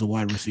 both as a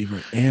wide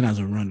receiver and as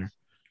a runner.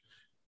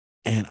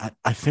 And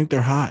I think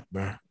they're hot,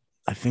 bro.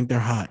 I think they're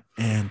hot.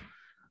 And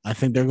I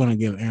think they're gonna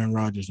give Aaron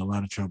Rodgers a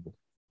lot of trouble.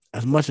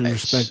 As much as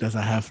respect as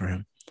I have for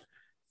him.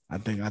 I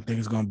think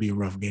it's gonna be a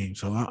rough game.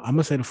 So I'm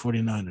gonna say the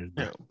 49ers.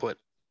 Yeah, but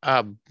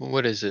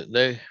what is it?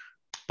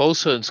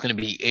 Bosa is gonna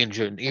be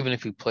injured. Even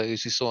if he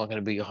plays, he's still not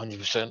gonna be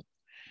 100%.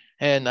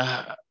 And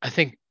I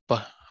think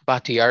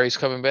Bakhtiari's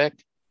coming back.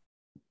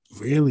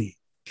 Really?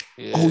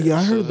 Yeah,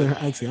 I heard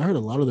I heard a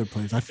lot of their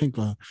plays. I think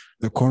their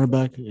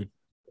cornerback,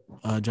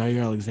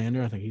 Jair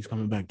Alexander, I think he's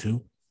coming back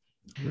too.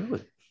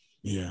 Really?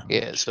 Yeah.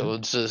 Yeah, so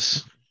it's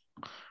just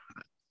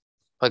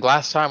like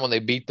last time when they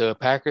beat the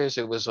Packers,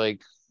 it was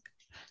like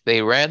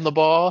They ran the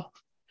ball,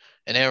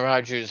 and Aaron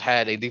Rodgers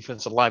had a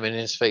defensive lineman in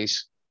his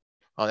face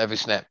on every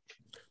snap.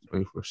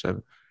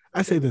 24/7.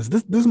 I say this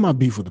is my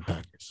beef with the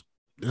Packers.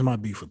 This is my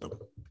beef with them.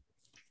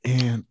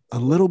 And a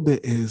little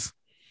bit is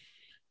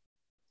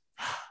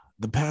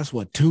the past,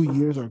 2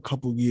 years or a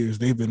couple years,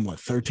 they've been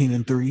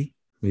 13-3?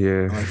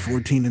 Yeah. Like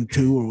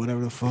 14-2 or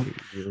whatever the fuck.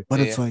 But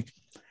Yeah. it's like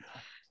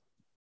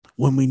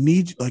when we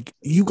need, like,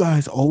 you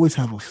guys always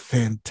have a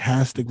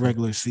fantastic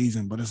regular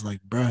season, but it's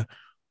like, bruh,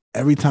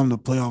 every time the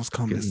playoffs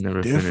come, it's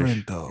different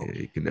finish. though. Yeah,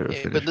 you can never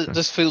Yeah, finish. but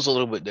this feels a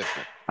little bit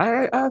different.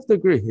 I have to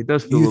agree. It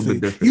does feel a little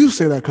bit different. You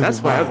say that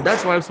because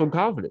that's why I'm so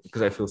confident,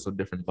 because I feel so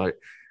different about it.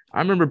 I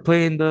remember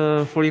playing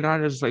the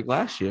 49ers like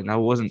last year, and I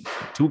wasn't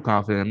too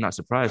confident. I'm not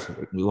surprised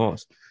like we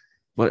lost,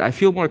 but I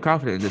feel more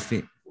confident in this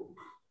team.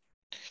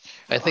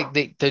 I think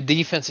the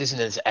defense isn't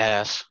as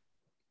ass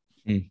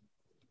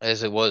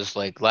as it was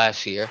like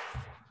last year,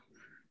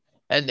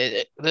 and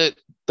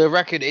the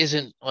record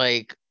isn't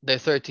like they're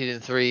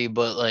 13-3,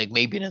 but like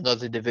maybe in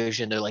another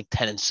division they're like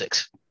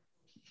 10-6.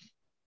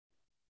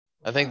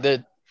 I think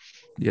that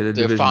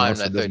they're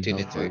fine at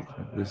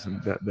 13-3. This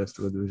is that best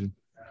of the division.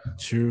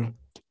 True.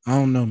 I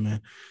don't know,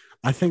 man.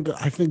 I think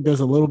there's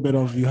a little bit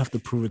of you have to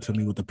prove it to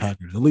me with the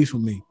Packers, at least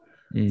with me.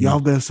 Y'all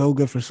been so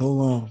good for so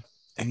long,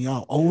 and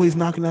y'all always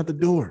knocking at the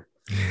door.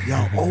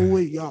 Y'all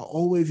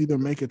always either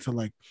make it to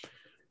like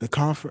the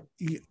conference.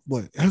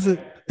 What has it?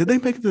 Did they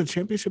make it to the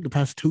championship the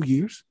past 2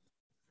 years?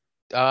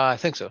 I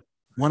think so.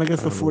 One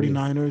against the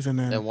 49ers and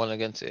then one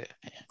against it.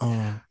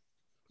 I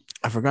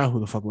forgot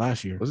who the fuck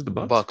last year. Was it the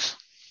Bucs? Bucks.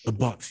 The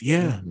Bucks,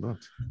 yeah.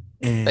 Bucks.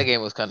 And that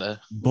game was kind of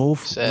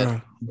both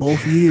sad.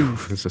 Both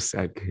years. It's a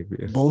sad game.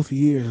 Yeah. Both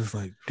years, it's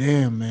like,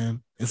 damn,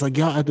 man. It's like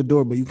y'all at the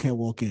door, but you can't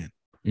walk in.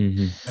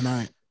 And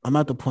I'm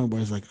at the point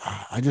where it's like,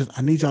 I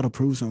need y'all to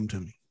prove something to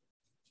me.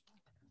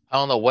 I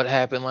don't know what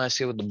happened last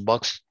year with the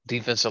Bucks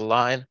defensive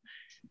line,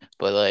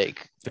 but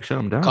like, they shut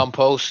them down. Come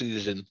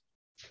postseason,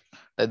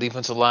 that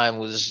defensive line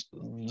was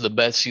the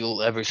best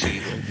you'll ever see.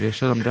 They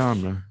shut them down,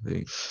 bro.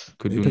 They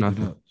could do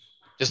nothing.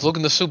 Just look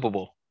in the Super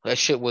Bowl. That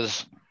shit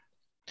was.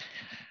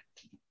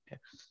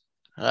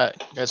 At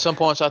some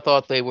points, I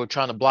thought they were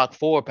trying to block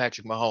for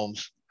Patrick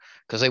Mahomes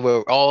because they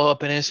were all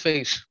up in his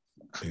face.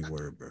 They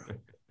were, bro.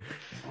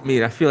 I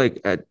mean, I feel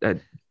like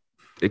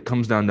it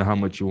comes down to how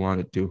much you want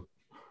it to.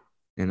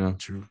 You know,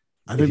 true.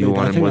 If you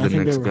want it more than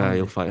the next guy,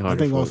 you'll fight harder. I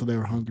think also they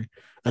were hungry.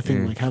 I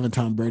think like having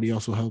Tom Brady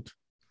also helped.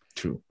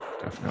 True.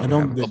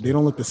 Definitely. They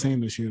don't look the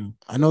same this year.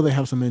 I know they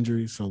have some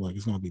injuries, so like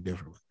it's gonna be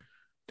different.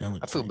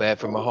 I feel bad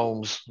for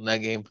Mahomes in that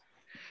game.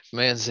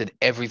 Man did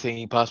everything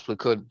he possibly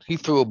could. He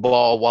threw a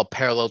ball while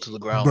parallel to the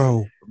ground.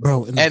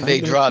 Bro. And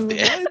they dropped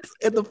it.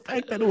 And the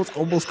fact that it was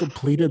almost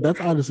completed, that's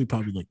honestly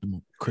probably like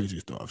the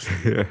craziest throw I've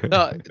seen.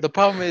 No, the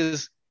problem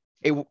is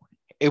he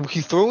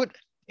threw it.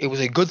 It was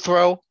a good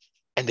throw,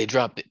 and they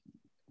dropped it.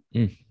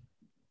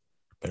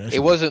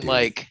 It wasn't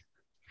like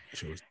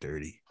it was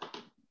dirty.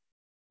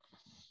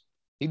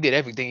 He did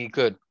everything he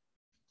could.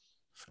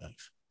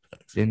 Facts.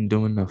 Didn't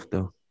do enough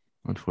though.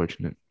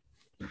 Unfortunate.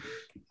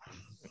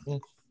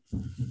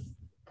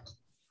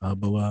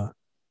 But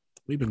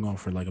we've been going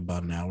for like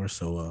about an hour,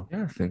 so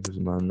yeah, I think it's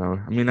about an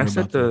hour. I mean, I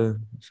set the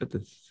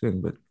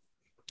thing, but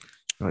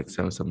like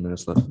 7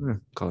 minutes left.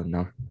 Call it an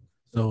hour.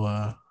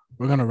 So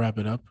we're gonna wrap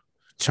it up.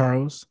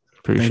 Charles,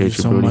 appreciate thank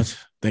you so Brody. much.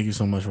 Thank you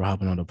so much for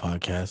hopping on the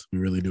podcast. We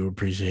really do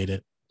appreciate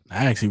it.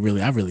 I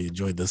really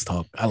enjoyed this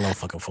talk. I love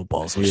fucking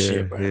football, so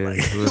shit, bro. Yeah, like,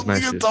 we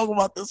can talk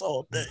about this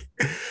all day.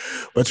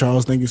 But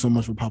Charles, thank you so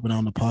much for popping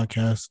on the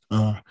podcast.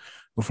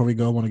 Before we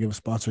go, I want to give a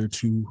sponsor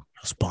to.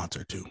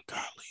 Golly,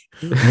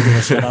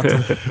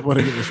 I want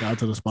to give a shout out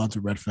to the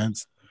sponsor, Red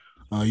Fence.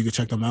 You can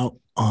check them out.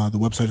 The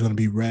website is going to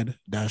be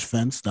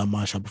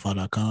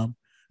red-fence.myshopify.com.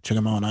 Check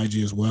them out on IG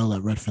as well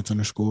at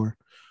redfence_.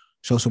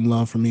 Show some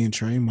love for me and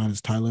Trey. Mine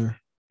is Tyler.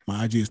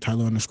 My IG is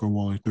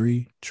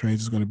Tyler_Waller3.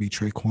 Trey's is going to be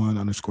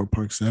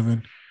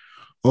Traquan_Park7.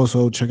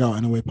 Also, check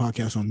out NOA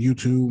Podcast on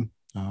YouTube.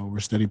 We're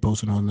steady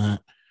posting on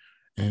that.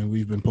 And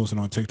we've been posting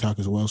on TikTok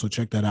as well. So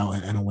check that out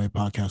at NOA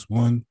Podcast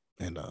 1.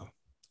 And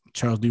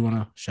Charles, do you want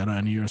to shout out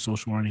any of your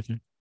social or anything?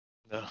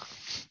 No.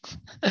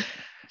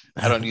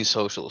 I don't use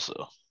social,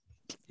 so.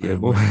 Yeah,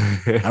 boy.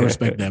 I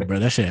respect that, bro.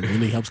 That shit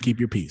really helps keep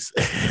your peace.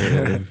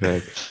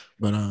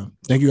 But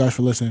thank you guys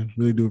for listening.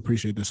 Really do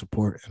appreciate the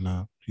support.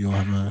 And y'all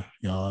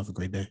have a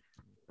great day.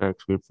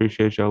 Thanks. We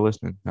appreciate y'all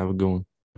listening. Have a good one.